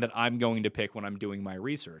the lane that I'm going to pick when I'm doing my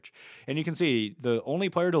research. And you can see the only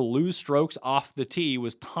player to lose strokes off the tee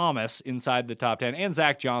was Thomas inside the top 10, and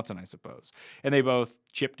Zach Johnson, I suppose. And they both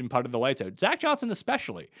chipped and putted the lights out. Zach Johnson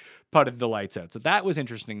especially putted the lights out. So that was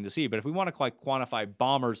interesting to see. But if we want to quantify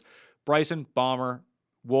bombers, Bryson, bomber,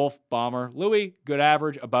 Wolf, bomber, Louis, good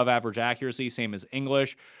average, above average accuracy, same as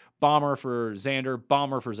English. Bomber for Xander,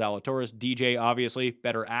 bomber for Zalatoris, DJ obviously,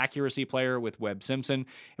 better accuracy player with Webb Simpson.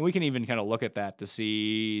 And we can even kind of look at that to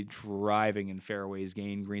see driving and fairways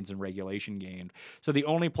gained, greens and regulation gained. So the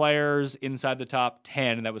only players inside the top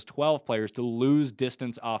 10, and that was 12 players, to lose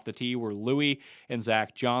distance off the tee were Louis and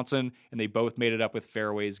Zach Johnson, and they both made it up with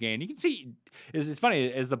fairways gained. You can see, it's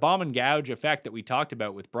funny, as the bomb and gouge effect that we talked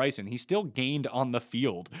about with Bryson, he still gained on the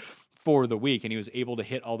field for the week, and he was able to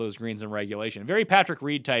hit all those greens in regulation. Very Patrick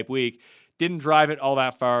Reed type week. Didn't drive it all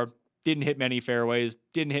that far, didn't hit many fairways,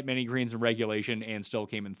 didn't hit many greens in regulation, and still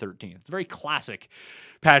came in 13th. It's a very classic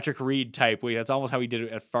Patrick Reed type week. That's almost how he did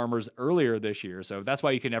it at Farmers earlier this year, so that's why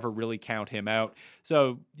you can never really count him out.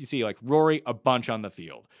 So you see, like, Rory, a bunch on the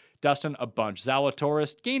field. Dustin, a bunch.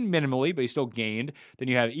 Zalatoris gained minimally, but he still gained. Then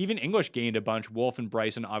you have even English gained a bunch. Wolf and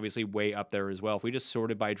Bryson obviously way up there as well. If we just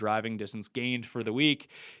sorted by driving distance gained for the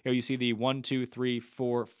week, you see the 1, 2, 3,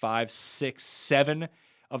 4, 5, 6, 7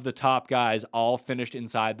 of the top guys all finished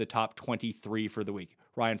inside the top 23 for the week.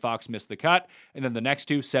 Ryan Fox missed the cut, and then the next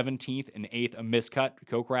two, 17th and 8th, a missed cut.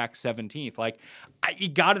 Kokrak, 17th. Like, you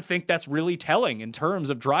got to think that's really telling in terms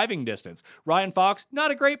of driving distance. Ryan Fox,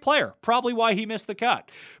 not a great player. Probably why he missed the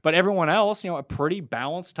cut. But everyone else, a pretty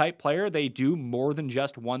balanced type player. They do more than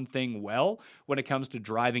just one thing well when it comes to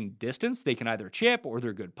driving distance. They can either chip, or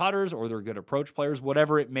they're good putters, or they're good approach players,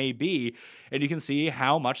 whatever it may be. And you can see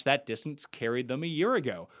how much that distance carried them a year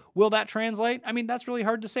ago. Will that translate? I mean, that's really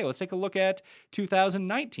hard to say. Let's take a look at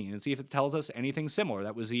 2019 and see if it tells us anything similar.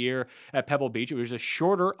 That was the year at Pebble Beach. It was a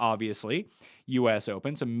shorter, obviously, U.S.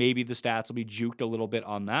 Open, so maybe the stats will be juked a little bit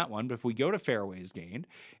on that one. But if we go to fairways gained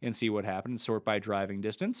and see what happened, sort by driving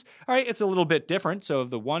distance, all right, it's a little bit different. So of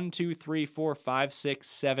the 1, 2, 3, 4, 5, 6,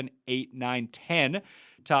 7, 8, 9, 10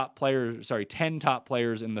 top players, 10 top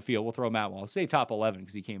players in the field. We'll throw Matt Wallace, say top 11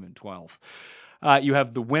 because he came in 12th. You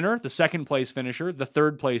have the winner, the second place finisher, the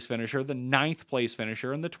third place finisher, the 9th place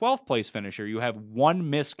finisher, and the 12th place finisher. You have one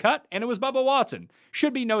missed cut, and it was Bubba Watson.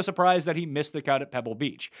 Should be no surprise that he missed the cut at Pebble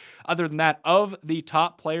Beach. Other than that, of the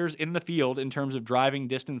top players in the field in terms of driving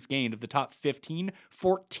distance gained, of the top 15,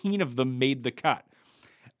 14 of them made the cut.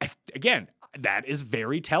 Again, that is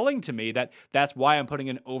very telling to me. That's why I'm putting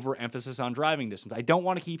an overemphasis on driving distance. I don't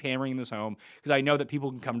want to keep hammering this home because I know that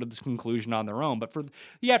people can come to this conclusion on their own. But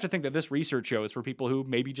you have to think that this research show is for people who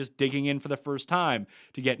may be just digging in for the first time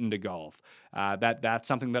to get into golf. That's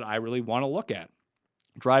something that I really want to look at.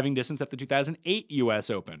 Driving distance at the 2008 U.S.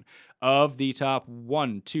 Open. Of the top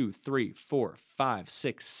 1, 2, 3, 4, 5,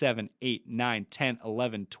 6, 7, 8, 9, 10,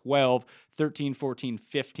 11, 12, 13, 14,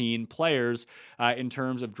 15 players in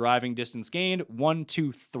terms of driving distance gained. 1,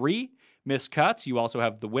 2, 3 missed cuts. You also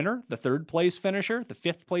have the winner, the third place finisher, the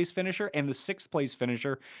fifth place finisher, and the sixth place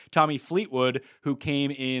finisher. Tommy Fleetwood, who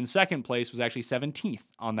came in second place, was actually 17th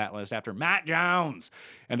on that list after Matt Jones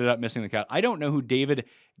ended up missing the cut. I don't know who David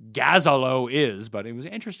Gazalo is, but it was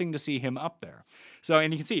interesting to see him up there. So,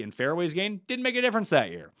 and you can see in fairways gained, didn't make a difference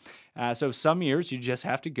that year. So some years you just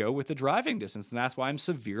have to go with the driving distance, and that's why I'm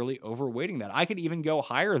severely overweighting that. I could even go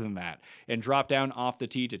higher than that and drop down off the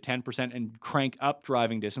tee to 10% and crank up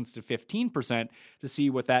driving distance to 15% to see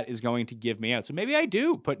what that is going to give me out. So maybe I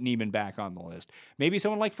do put Niemann back on the list. Maybe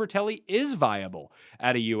someone like Fratelli is viable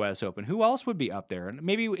at a U.S. Open. Who else would be up there? And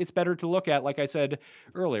maybe it's better to look at, like I said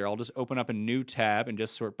earlier, I'll just open up a new tab and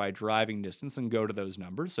just sort by driving distance and go to those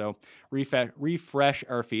numbers. So refresh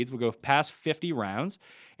our feeds. We'll go past 50 rounds,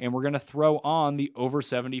 and we're going to throw on the over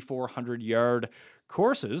 7,400 yard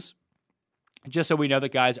courses, just so we know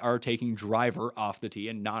that guys are taking driver off the tee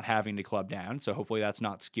and not having to club down. So hopefully that's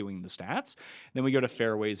not skewing the stats. Then we go to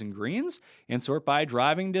fairways and greens and sort by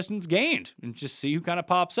driving distance gained and just see who kind of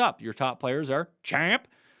pops up. Your top players are Champ.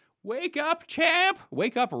 Wake up, champ.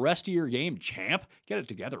 Wake up, rest of your game, champ. Get it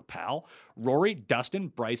together, pal. Rory, Dustin,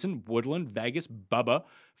 Bryson, Woodland, Vegas, Bubba,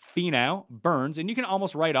 Finau, Burns, and you can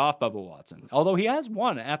almost write off Bubba Watson, although he has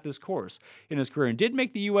won at this course in his career and did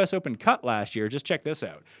make the U.S. Open cut last year. Just check this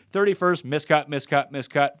out. 31st, miscut, miscut,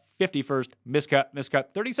 miscut. 51st, miscut,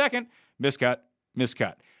 miscut. 32nd, miscut,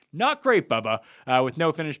 miscut. Not great, Bubba. With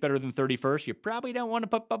no finish better than 31st, you probably don't want to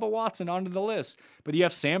put Bubba Watson onto the list. But you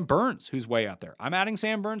have Sam Burns, who's way out there. I'm adding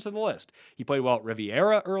Sam Burns to the list. He played well at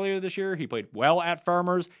Riviera earlier this year. He played well at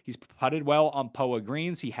Farmers. He's putted well on POA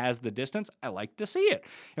greens. He has the distance. I like to see it.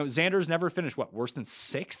 Xander's never finished, worse than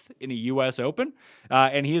 6th in a U.S. Open?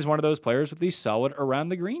 And he is one of those players with these solid around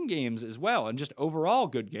the green games as well. And just overall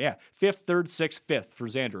good. Yeah, 5th, 3rd, 6th, 5th for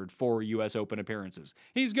Xander in 4 U.S. Open appearances.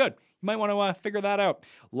 He's good. You might want to figure that out.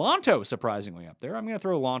 Lonto, surprisingly, up there. I'm going to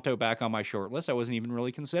throw Lonto back on my short list. I wasn't even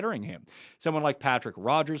really considering him. Someone like Patrick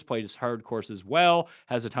Rogers plays hard courses well,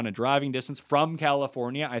 has a ton of driving distance from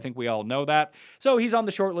California. I think we all know that. So he's on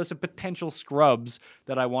the short list of potential scrubs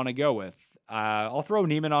that I want to go with. I'll throw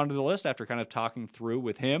Niemann onto the list after kind of talking through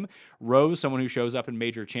with him. Rose, someone who shows up in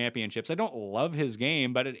major championships. I don't love his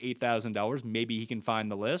game, but at $8,000, maybe he can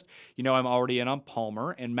find the list. You know, I'm already in on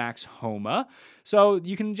Palmer and Max Homa. So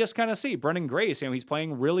you can just kind of see Brendan Grace, he's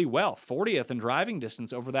playing really well. 40th in driving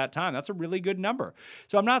distance over that time. That's a really good number.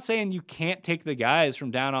 So I'm not saying you can't take the guys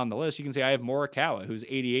from down on the list. You can say I have Morikawa, who's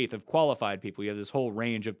 88th of qualified people. You have this whole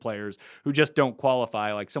range of players who just don't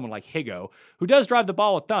qualify, like someone like Higo, who does drive the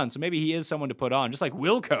ball a ton. So maybe he is someone to put on, just like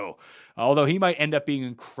Wilco, although he might end up being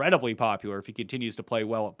incredibly popular if he continues to play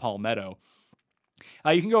well at Palmetto.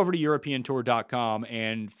 You can go over to EuropeanTour.com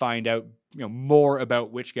and find out more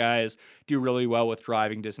about which guys do really well with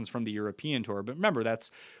driving distance from the European Tour. But remember, that's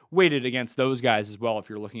weighted against those guys as well if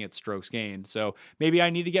you're looking at strokes gained. So maybe I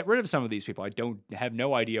need to get rid of some of these people. I have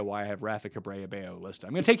no idea why I have Rafa Cabrera-Bello listed.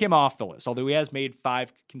 I'm going to take him off the list, although he has made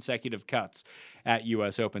 5 consecutive cuts at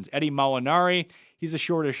U.S. Opens. Eddie Molinari, he's a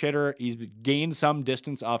shortish hitter. He's gained some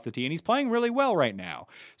distance off the tee, and he's playing really well right now.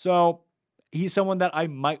 So he's someone that I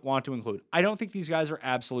might want to include. I don't think these guys are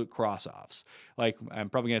absolute cross-offs. Like, I'm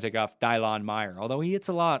probably going to take off Dylan Meyer, although he hits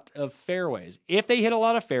a lot of fairways. If they hit a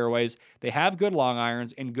lot of fairways, they have good long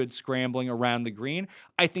irons and good scrambling around the green,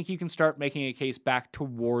 I think you can start making a case back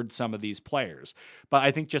toward some of these players. But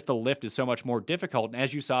I think just the lift is so much more difficult, and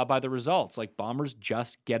as you saw by the results, like bombers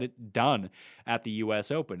just get it done at the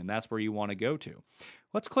U.S. Open, and that's where you want to go to.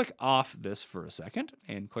 Let's click off this for a second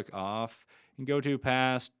and click off and go to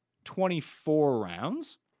past 24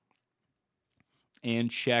 rounds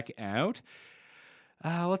and check out,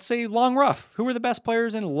 let's say, long rough. Who are the best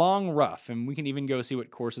players in long rough? And we can even go see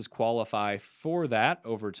what courses qualify for that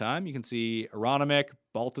over time. You can see Aronimik,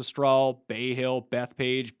 Baltusrol, Bay Hill,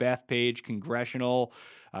 Bethpage, Congressional,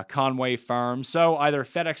 Conway Farms. So either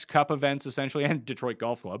FedEx Cup events, essentially, and Detroit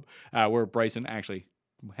Golf Club, where Bryson actually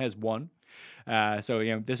has won.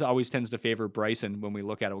 So this always tends to favor Bryson when we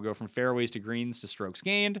look at it. We'll go from fairways to greens to strokes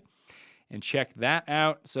gained and check that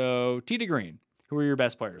out. So tee to green, who are your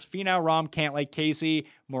best players? Finau, Rahm, Cantlay, Casey,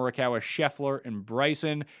 Morikawa, Scheffler, and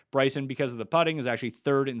Bryson. Bryson, because of the putting, is actually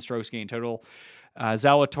 3rd in strokes gained total.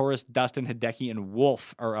 Zalatoris, Dustin, Hideki, and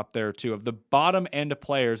Wolf are up there too. Of the bottom end of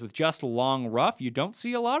players with just long rough, you don't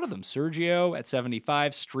see a lot of them. Sergio at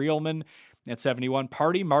 75, Streelman at 71,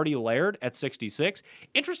 Marty Laird at 66.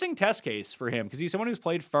 Interesting test case for him because he's someone who's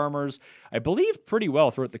played Farmers, I believe, pretty well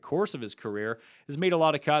throughout the course of his career, has made a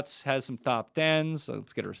lot of cuts, has some top 10s. So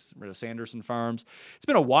let's get rid of Sanderson Farms. It's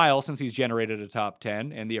been a while since he's generated a top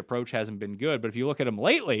 10, and the approach hasn't been good. But if you look at him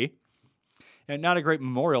lately, and not a great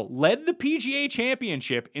memorial, led the PGA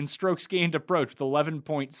Championship in strokes gained approach with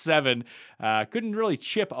 11.7. Couldn't really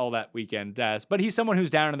chip all that weekend, but he's someone who's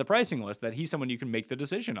down in the pricing list, that he's someone you can make the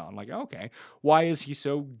decision on. Like, okay, why is he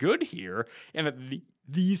so good here? And at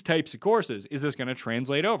these types of courses, is this going to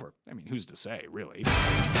translate over? I mean, who's to say, really?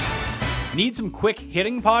 Need some quick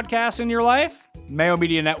hitting podcasts in your life? Mayo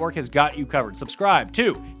Media Network has got you covered. Subscribe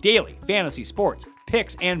to Daily Fantasy Sports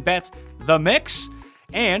Picks and Bets The Mix,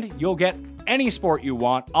 and you'll get any sport you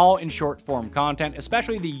want, all in short form content,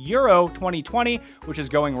 especially the Euro 2020, which is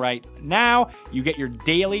going right now. You get your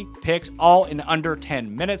daily picks all in under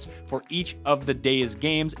 10 minutes for each of the day's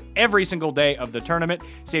games every single day of the tournament.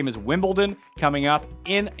 Same as Wimbledon coming up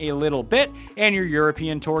in a little bit, and your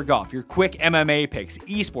European Tour golf, your quick MMA picks,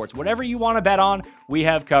 esports, whatever you want to bet on, we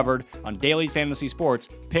have covered on Daily Fantasy Sports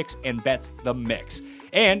Picks and Bets The Mix.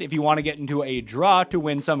 And if you want to get into a draw to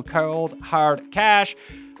win some cold, hard cash,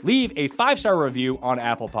 leave a 5-star review on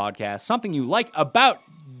Apple Podcasts, something you like about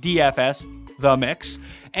DFS The Mix,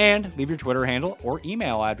 and leave your Twitter handle or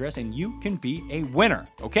email address, and you can be a winner,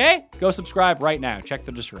 okay? Go subscribe right now. Check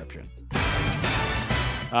the description.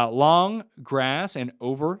 Long grass and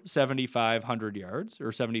over 7,500 yards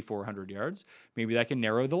or 7,400 yards. Maybe that can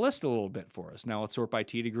narrow the list a little bit for us. Now let's sort by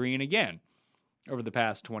tee to green again. Over the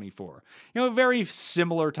past 24. Very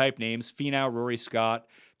similar type names: Finau, Rory Scott,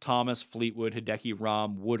 Thomas, Fleetwood, Hideki,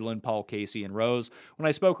 Rahm, Woodland, Paul Casey, and Rose. When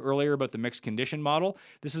I spoke earlier about the mixed condition model,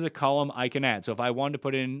 this is a column I can add. So if I wanted to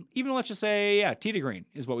put in, even let's just say, tee to green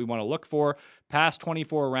is what we want to look for. Past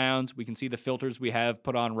 24 rounds, we can see the filters we have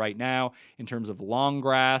put on right now in terms of long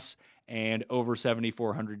grass and over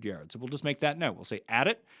 7,400 yards. So we'll just make that note. We'll say add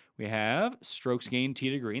it. We have strokes gained tee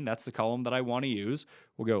to green. That's the column that I want to use.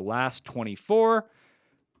 We'll go last 24.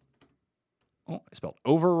 Oh, I spelled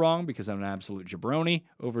over wrong because I'm an absolute jabroni.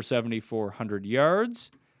 Over 7,400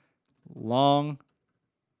 yards. Long,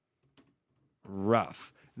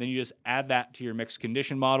 rough. And then you just add that to your mixed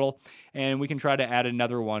condition model, and we can try to add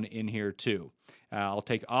another one in here too. I'll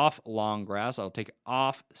take off long grass. I'll take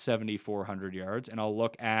off 7,400 yards, and I'll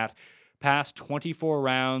look at past 24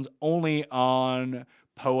 rounds only on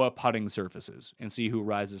POA putting surfaces and see who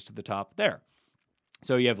rises to the top there.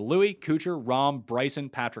 So you have Louis, Kuchar, Rahm, Bryson,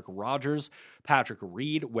 Patrick Rogers, Patrick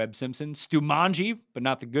Reed, Webb Simpson, Stumanji, but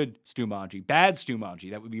not the good Stumanji, bad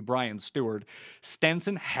Stumanji. That would be Brian Stewart,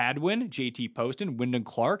 Stenson, Hadwin, JT Poston, Wyndham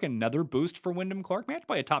Clark, another boost for Wyndham Clark. Man, to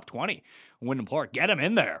play a top 20. Wyndham Clark, get him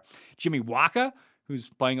in there. Jimmy Waka, who's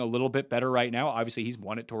playing a little bit better right now. Obviously, he's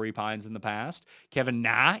won at Torrey Pines in the past. Kevin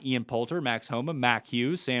Na, Ian Poulter, Max Homa, Mac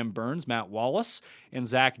Hughes, Sam Burns, Matt Wallace, and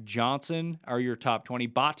Zach Johnson are your top 20.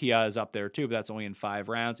 Bhatia is up there too, but that's only in 5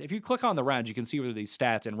 rounds. If you click on the rounds, you can see where these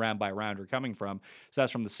stats and round by round are coming from. So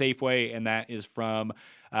that's from the Safeway, and that is from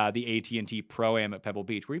the AT&T Pro-Am at Pebble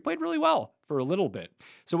Beach, where he played really well for a little bit.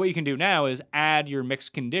 So what you can do now is add your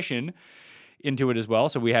mixed condition into it as well.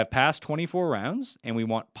 So we have past 24 rounds, and we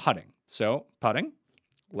want putting. So putting.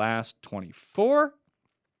 Last 24,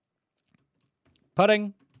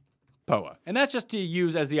 putting, POA. And that's just to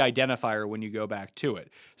use as the identifier when you go back to it.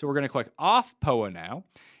 So we're going to click off POA now,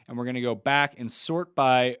 and we're going to go back and sort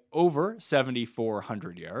by over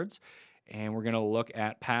 7,400 yards. And we're going to look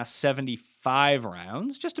at past 75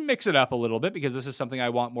 rounds just to mix it up a little bit, because this is something I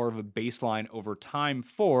want more of a baseline over time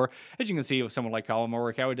for. As you can see, with someone like Colin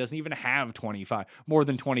Morikawa, doesn't even have more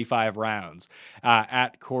than 25 rounds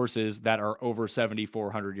at courses that are over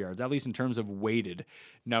 7,400 yards, at least in terms of weighted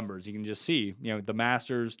numbers. You can just see, the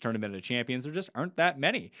Masters, Tournament of Champions, there just aren't that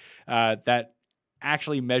many that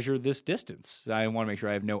actually measure this distance. I want to make sure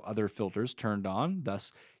I have no other filters turned on,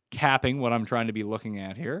 thus capping what I'm trying to be looking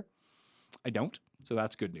at here. I don't, so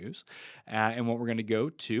that's good news. And what we're going to go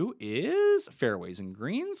to is fairways and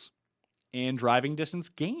greens and driving distance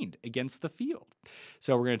gained against the field.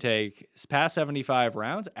 So we're going to take past 75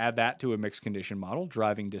 rounds, add that to a mixed condition model,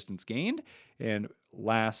 driving distance gained, and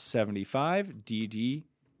last 75, DD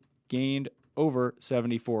gained over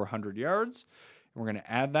 7,400 yards. And we're going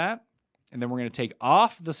to add that. And then we're going to take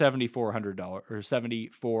off the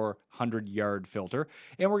 $7,400 yard filter,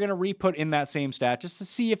 and we're going to re-put in that same stat just to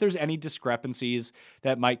see if there's any discrepancies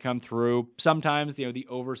that might come through. Sometimes, the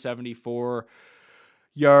over 74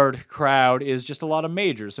 yard crowd is just a lot of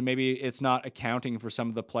majors, so maybe it's not accounting for some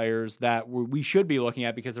of the players that we should be looking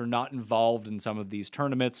at because they're not involved in some of these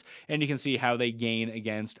tournaments, and you can see how they gain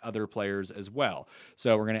against other players as well.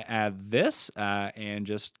 So we're going to add this and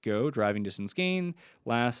just go driving distance gain,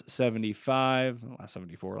 last 75,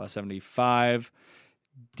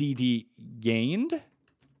 DD gained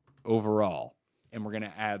overall. And we're going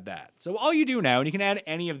to add that. So all you do now, and you can add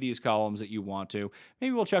any of these columns that you want to.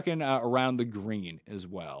 Maybe we'll check in around the green as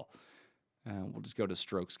well. We'll just go to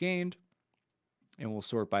strokes gained, and we'll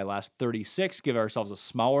sort by last 36, give ourselves a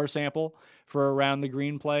smaller sample for around the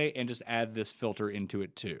green play, and just add this filter into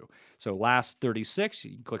it too. So last 36,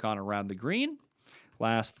 you can click on around the green,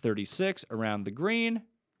 last 36 around the green,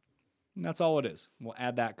 and that's all it is. We'll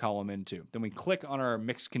add that column in too. Then we click on our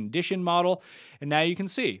mixed condition model, and now you can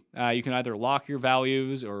see, you can either lock your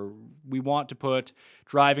values, or we want to put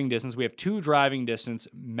driving distance. We have 2 driving distance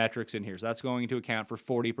metrics in here, so that's going to account for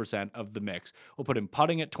 40% of the mix. We'll put in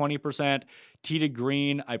putting at 20%, tee to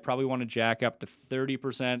green, I probably want to jack up to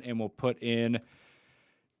 30%, and we'll put in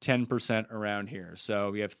 10% around here. So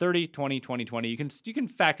we have 30, 20, 20, 20. You can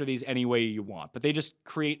factor these any way you want, but they just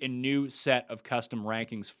create a new set of custom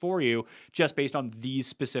rankings for you just based on these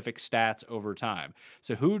specific stats over time.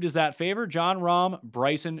 So who does that favor? Jon Rahm,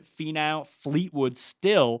 Bryson, Finau, Fleetwood,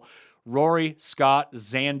 still Rory, Scott,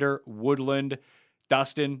 Xander, Woodland,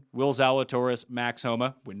 Dustin, Will Zalatoris, Max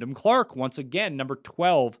Homa, Wyndham Clark, once again, number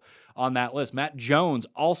 12 on that list. Matt Jones,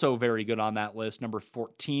 also very good on that list, number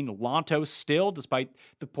 14. Lanto still, despite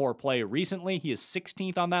the poor play recently, he is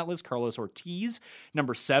 16th on that list. Carlos Ortiz,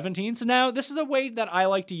 number 17. So now this is a way that I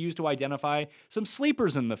like to use to identify some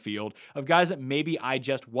sleepers in the field of guys that maybe I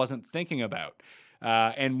just wasn't thinking about.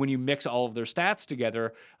 And when you mix all of their stats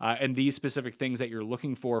together and these specific things that you're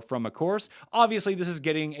looking for from a course, obviously this is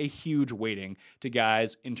getting a huge weighting to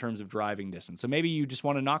guys in terms of driving distance. So maybe you just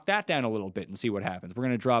want to knock that down a little bit and see what happens. We're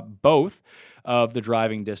going to drop both of the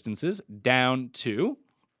driving distances down to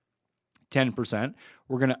 10%.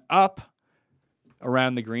 We're going to up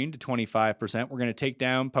around the green to 25%. We're going to take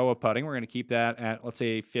down POA putting. We're going to keep that at, let's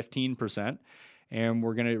say, 15%. And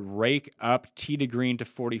we're going to rake up tee to green to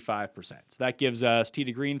 45%. So that gives us tee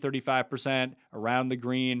to green 35%, around the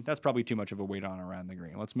green. That's probably too much of a weight on around the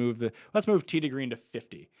green. Let's move tee to green to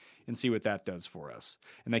 50 and see what that does for us.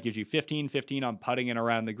 And that gives you 15, 15 on putting and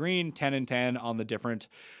around the green, 10 and 10 on the different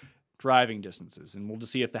driving distances. And we'll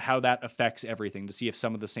just see how that affects everything, to see if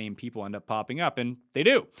some of the same people end up popping up. And they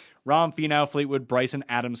do. Rahm, Finau, Fleetwood, Bryson,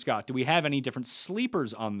 Adam Scott. Do we have any different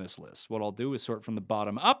sleepers on this list? What I'll do is sort from the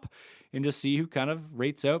bottom up and just see who kind of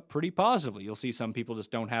rates out pretty positively. You'll see some people just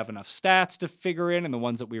don't have enough stats to figure in, and the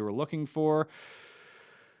ones that we were looking for.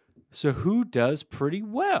 So who does pretty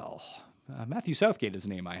well? Matthew Southgate is a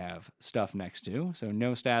name I have stuff next to, so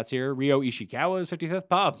no stats here. Ryo Ishikawa is 55th.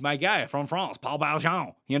 Bob, my guy from France, Paul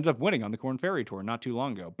Valjean. He ended up winning on the Corn Ferry Tour not too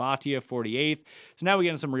long ago. Bhatia, 48th. So now we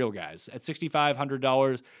get into some real guys. At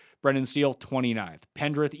 $6,500, Brendan Steele, 29th.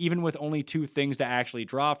 Pendrith, even with only 2 things to actually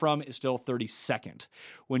draw from, is still 32nd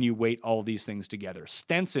when you weight all these things together.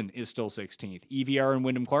 Stenson is still 16th. EVR and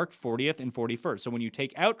Wyndham Clark, 40th and 41st. So when you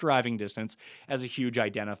take out driving distance as a huge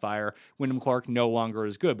identifier, Wyndham Clark no longer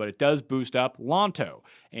is good, but it does boost up Lanto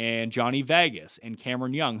and Johnny Vegas and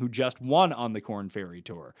Cameron Young, who just won on the Corn Ferry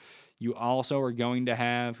Tour. You also are going to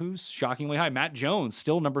have, who's shockingly high, Matt Jones,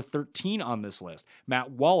 still number 13 on this list.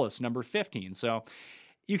 Matt Wallace, number 15. So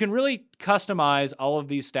you can really customize all of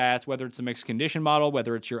these stats, whether it's a mixed condition model,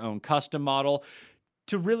 whether it's your own custom model,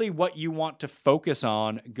 to really what you want to focus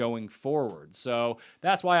on going forward. So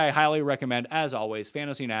that's why I highly recommend, as always,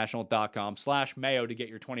 fantasynational.com/Mayo to get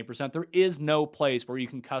your 20%. There is no place where you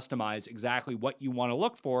can customize exactly what you want to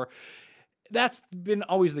look for. That's been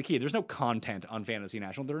always the key. There's no content on Fantasy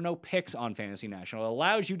National. There are no picks on Fantasy National. It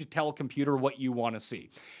allows you to tell a computer what you want to see,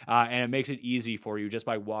 and it makes it easy for you just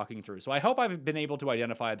by walking through. So I hope I've been able to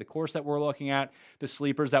identify the course that we're looking at, the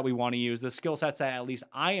sleepers that we want to use, the skill sets that at least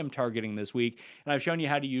I am targeting this week, and I've shown you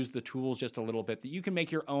how to use the tools just a little bit that you can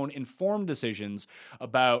make your own informed decisions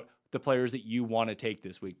about the players that you want to take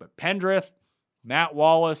this week. But Pendrith, Matt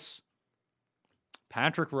Wallace,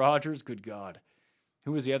 Patrick Rogers, good God.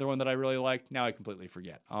 Who was the other one that I really liked? Now I completely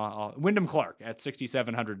forget. Wyndham Clark at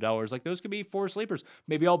 $6,700. Like, those could be 4 sleepers.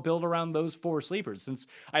 Maybe I'll build around those 4 sleepers. Since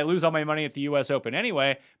I lose all my money at the U.S. Open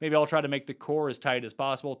anyway, maybe I'll try to make the core as tight as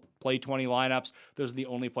possible, play 20 lineups. Those are the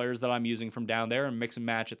only players that I'm using from down there, and mix and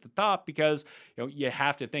match at the top, because you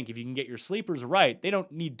have to think, if you can get your sleepers right, they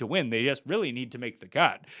don't need to win. They just really need to make the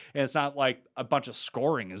cut. And it's not like a bunch of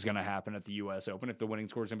scoring is going to happen at the U.S. Open if the winning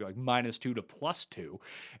score is going to be like -2 to +2.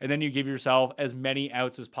 And then you give yourself as many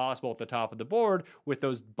outs as possible at the top of the board with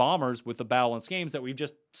those bombers with the balanced games that we've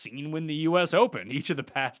just seen win the U.S. Open each of the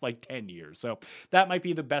past 10 years. So that might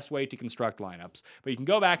be the best way to construct lineups. But you can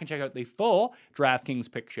go back and check out the full DraftKings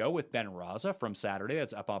pick show with Ben Raza from Saturday.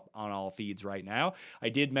 That's up on all feeds right now. I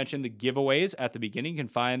did mention the giveaways at the beginning. You can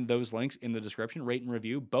find those links in the description. Rate and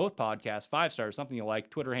review both podcasts, 5 stars, something you like,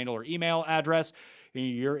 Twitter handle or email address.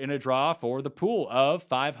 You're in a draw for the pool of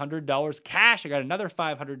 $500 cash. I got another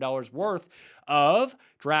 $500 worth of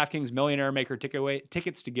DraftKings Millionaire Maker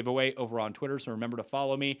tickets to give away over on Twitter. So remember to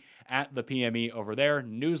follow me me at the PME over there.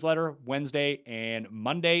 Newsletter Wednesday and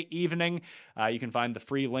Monday evening. You can find the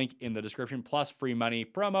free link in the description, plus free money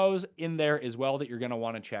promos in there as well that you're going to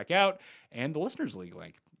want to check out, and the Listeners League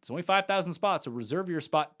link. It's only 5,000 spots, so reserve your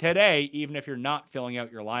spot today, even if you're not filling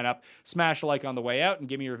out your lineup. Smash a like on the way out and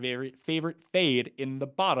give me your very favorite fade in the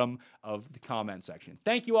bottom of the comment section.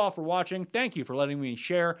 Thank you all for watching. Thank you for letting me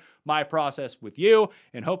share my process with you,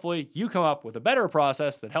 and hopefully you come up with a better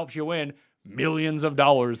process that helps you win millions of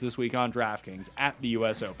dollars this week on DraftKings at the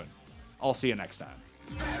US Open. I'll see you next time.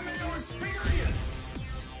 Fat Mayo Experience!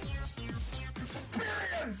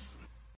 Experience!